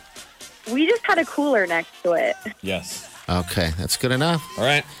 We just had a cooler next to it. Yes. Okay, that's good enough. All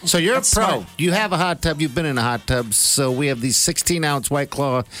right. So you're That's a pro. smart. You have a hot tub. You've been in a hot tub. So we have these 16-ounce White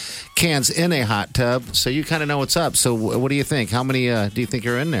Claw cans in a hot tub. So you kind of know what's up. So what do you think? How many do you think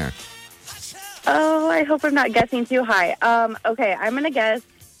are in there? Oh, I hope I'm not guessing too high. Okay, I'm going to guess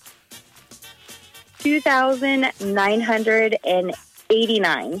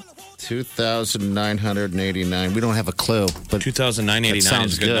 2,989. 2,989. We don't have a clue, but 2,989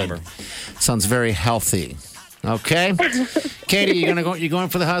 is a good number. Sounds very healthy. Okay, Katie, you going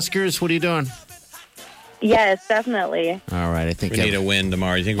for the Huskers? What are you doing? Yes, definitely. All right, I think We need a win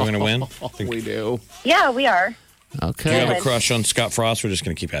tomorrow. You think we're going to win? We do. Yeah, we are. Do Okay. you have a crush on Scott Frost? We're just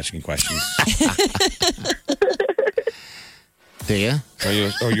going to keep asking questions. Do you?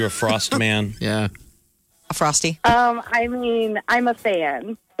 Are you a Frost man? Yeah. A Frosty. I mean, I'm a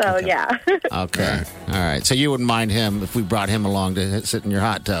fan, so yeah. Okay. All right. So you wouldn't mind him if we brought him along to sit in your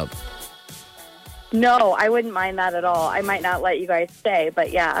hot tub? No, I wouldn't mind that at all. I might not let you guys stay,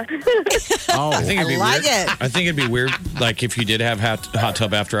 but yeah. Oh, I think it'd be like weird. it. I think it'd be weird, like if you did have hot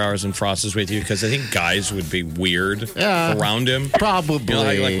tub after hours and Frost is with you, because I think guys would be weird around him. Probably. You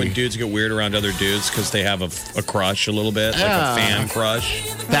know, like when dudes get weird around other dudes because they have a crush a little bit, like a fan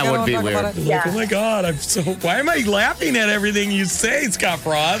crush. That would be weird. Yeah. Oh my God! Why am I laughing at everything you say, Scott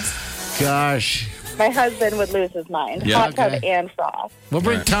Frost? Gosh. My husband would lose his mind. Yeah. Hot tub Okay. and Frost. We'll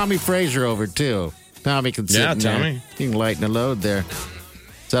bring Right. Tommy Fraser over too. Tommy can sit Yeah, in there. Tommy. He can lighten the load there.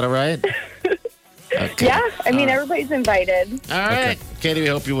 Is that all right? Okay. Yeah, I mean, everybody's invited. All right. Katie, we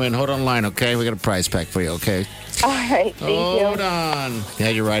hope you win. Hold on line, okay? We got a prize pack for you, okay? All right, thank Hold you. on. Yeah,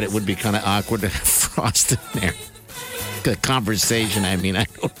 you're right. It would be kind of awkward to have Frost in there. The conversation, I mean, I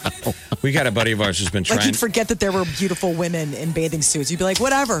don't know. We got a buddy of ours who's been Like trying. you'd forget that there were beautiful women in bathing suits. You'd be like,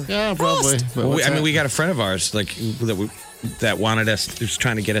 whatever. Yeah, probably. Frost. But what's that? we got a friend of ours like that wanted us. Was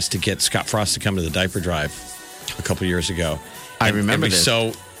trying to get us to get Scott Frost to come to the diaper drive a couple years ago. I remember and we this.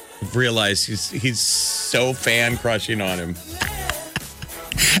 so realized he's so fan crushing on him.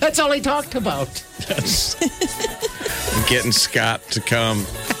 That's all he talked about. Getting Scott to come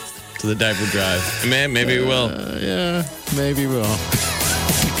to the diaper drive. Man, maybe we will. Yeah, maybe we'll.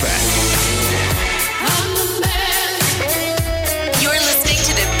 You're listening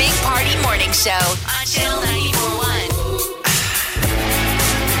to the Big Party Morning Show on Channel 94.1.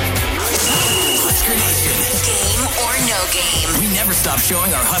 Husker Nation. Game or no game. We never stop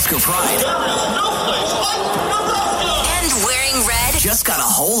showing our Husker pride. And wearing red. Just got a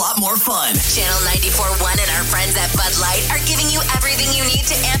whole lot more fun. Channel 94.1 and our friends at Bud Light are giving you everything you need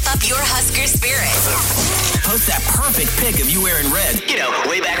to amp up your Husker spirit. Post that perfect pic of you wearing red. You know,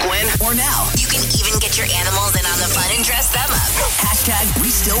 way back when. Or now. You can even get your animals in on the fun and dress them up. Hashtag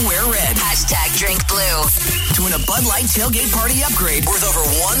we still wear red. Hashtag drink blue. To win a Bud Light tailgate party upgrade worth over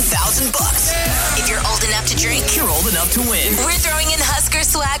 $1,000. If you're old enough to drink, You're old enough to win. we're throwing in Husker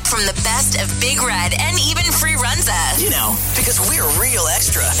swag from the best of Big Red and even free Runza. You know, because we're real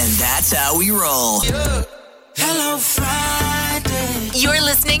extra. And that's how we roll. Hello, Friday. You're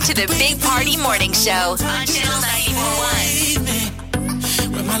listening to the Big Party Morning Show on Channel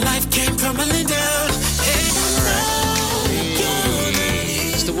 94.1. When my life came crumbling down.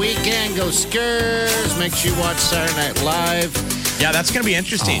 It's the weekend. Go Skurs. Make sure you watch Saturday Night Live. Yeah, that's going to be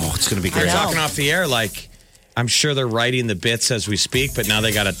interesting. Oh, it's going to be They're great. talking off the air like, I'm sure they're writing the bits as we speak, but now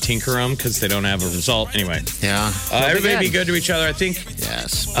they got to tinker them because they don't have a result. Anyway, Yeah. everybody be good to each other. I think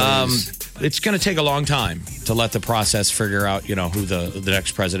Yes. please. it's going to take a long time to let the process figure out, who the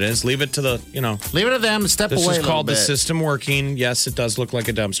next president is. Leave it to the, Leave it to them. Step This away is a called the little bit. system working. Yes, it does look like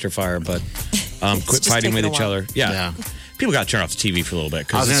a dumpster fire, but quit just fighting with taking a each while. other. Yeah. Yeah. People got to turn off the TV for a little bit I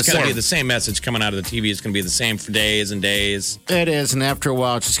because was it's gonna going to say- be the same message coming out of the TV. It's going to be the same for days and days. It is, and after a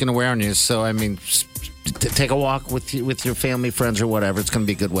while, it's just going to wear on you. So, I mean, take a walk with your family, friends, or whatever. It's going to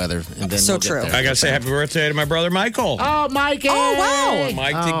be good weather, and then So we'll get true. there. I got to say happy birthday to my brother Michael. Oh, Mikey! Oh, wow.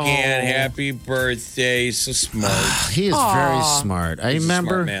 Mike DeGan, happy birthday. So smart. He is very smart. I He's a remember.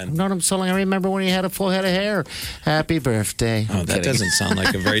 smart man. I've known him so long. I remember when he had a full head of hair. Happy birthday! Oh, I'm that kidding. doesn't sound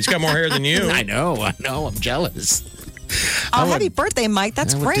like a very. He's got more hair than you. I know. I'm jealous. Oh, happy birthday, Mike.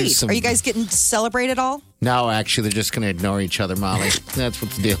 That's I would do great. some- Are you guys getting to celebrate at all? No, actually, they're just going to ignore each other, Molly. That's what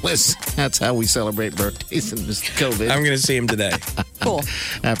the deal is. That's how we celebrate birthdays in this COVID. I'm going to see him today. Cool.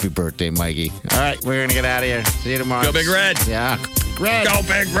 Happy birthday, Mikey. All right, we're going to get out of here. See you tomorrow. Go Big Red. Yeah. Red. Go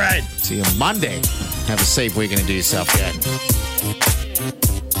Big Red. See you Monday. Have a safe weekend and do yourself good.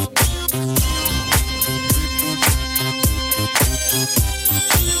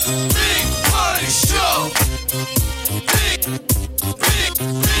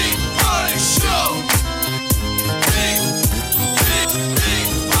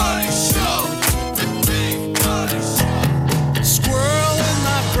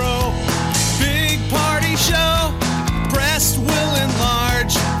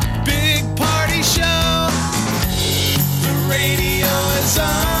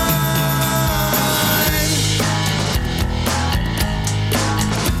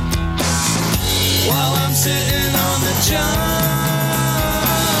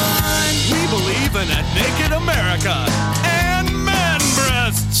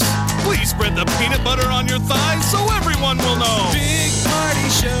 butter on your thighs so everyone will know. Big Party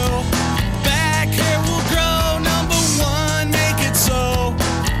Show. Back hair will grow. Number one, make it so.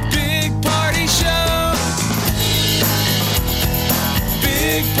 Big Party Show.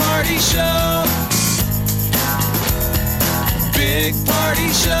 Big Party Show. Big Party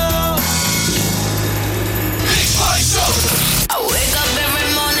Show. Big Party Show. I wake up every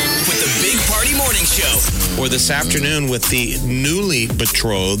morning With the Big Party Morning Show. Or this afternoon with the newly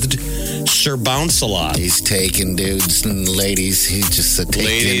betrothed Sir Bounce-A-Lot. He's taking dudes and ladies. He's just a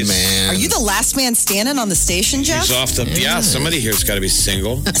taking man. Are you the last man standing on the station, Jeff? He's off the... Yeah, somebody here's got to be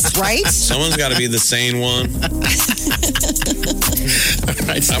single. Right? Someone's got to be the sane one.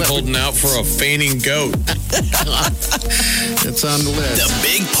 I'm holding out for a fainting goat. It's on the list. The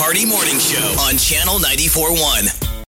Big Party Morning Show on Channel 94.1.